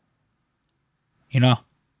 You know,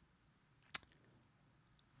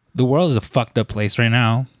 the world is a fucked up place right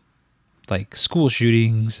now. Like school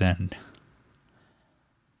shootings and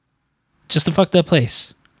just a fucked up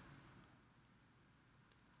place.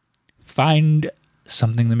 Find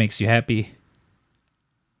something that makes you happy.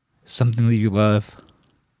 Something that you love.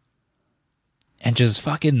 And just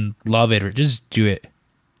fucking love it or just do it.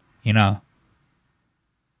 You know?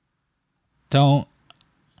 Don't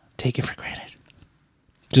take it for granted.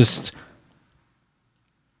 Just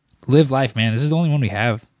live life, man. This is the only one we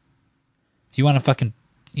have. If you want to fucking,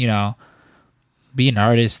 you know, be an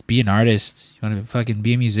artist. Be an artist. You want to fucking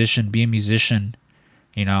be a musician. Be a musician.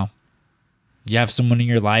 You know, you have someone in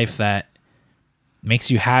your life that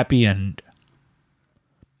makes you happy, and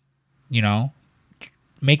you know,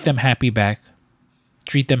 make them happy back.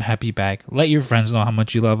 Treat them happy back. Let your friends know how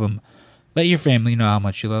much you love them. Let your family know how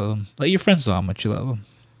much you love them. Let your friends know how much you love them.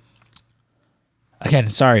 Again,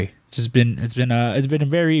 sorry. It's been a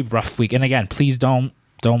very rough week. And again, please don't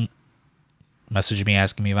message me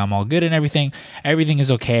asking me if I'm all good and everything. Everything is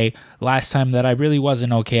okay. Last time that I really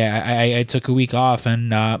wasn't okay, I took a week off,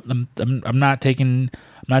 and I'm not taking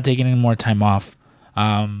any more time off.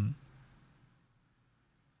 A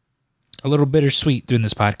little bittersweet doing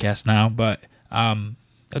this podcast now, but I'll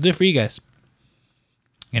do it for you guys.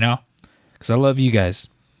 You know, because I love you guys,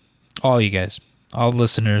 all the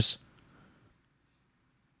listeners.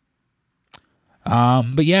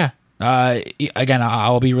 But yeah, again,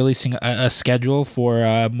 I'll be releasing a schedule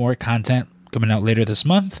for more content coming out later this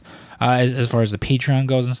month. As far as the Patreon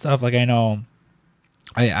goes and stuff, like I know,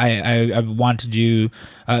 I want to do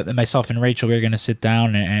myself and Rachel. We're gonna sit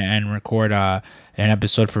down and record an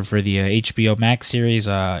episode for the HBO Max series.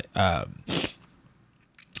 Our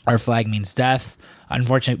Flag Means Death.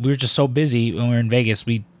 Unfortunately, we were just so busy when we were in Vegas.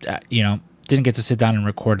 We didn't get to sit down and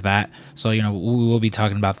record that. So, we will be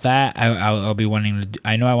talking about that. I'll be wanting to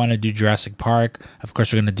I want to do Jurassic Park. Of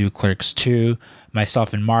course, we're going to do Clerks 2.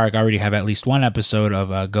 Myself and Mark already have at least one episode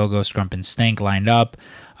of Go-Go, Scrump, and Stank lined up.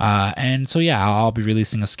 And so, yeah, I'll be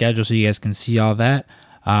releasing a schedule so you guys can see all that.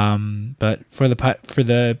 But for the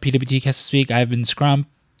PWT cast this week, I've been Scrump,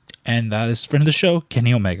 and this is friend of the show,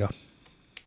 Kenny Omega.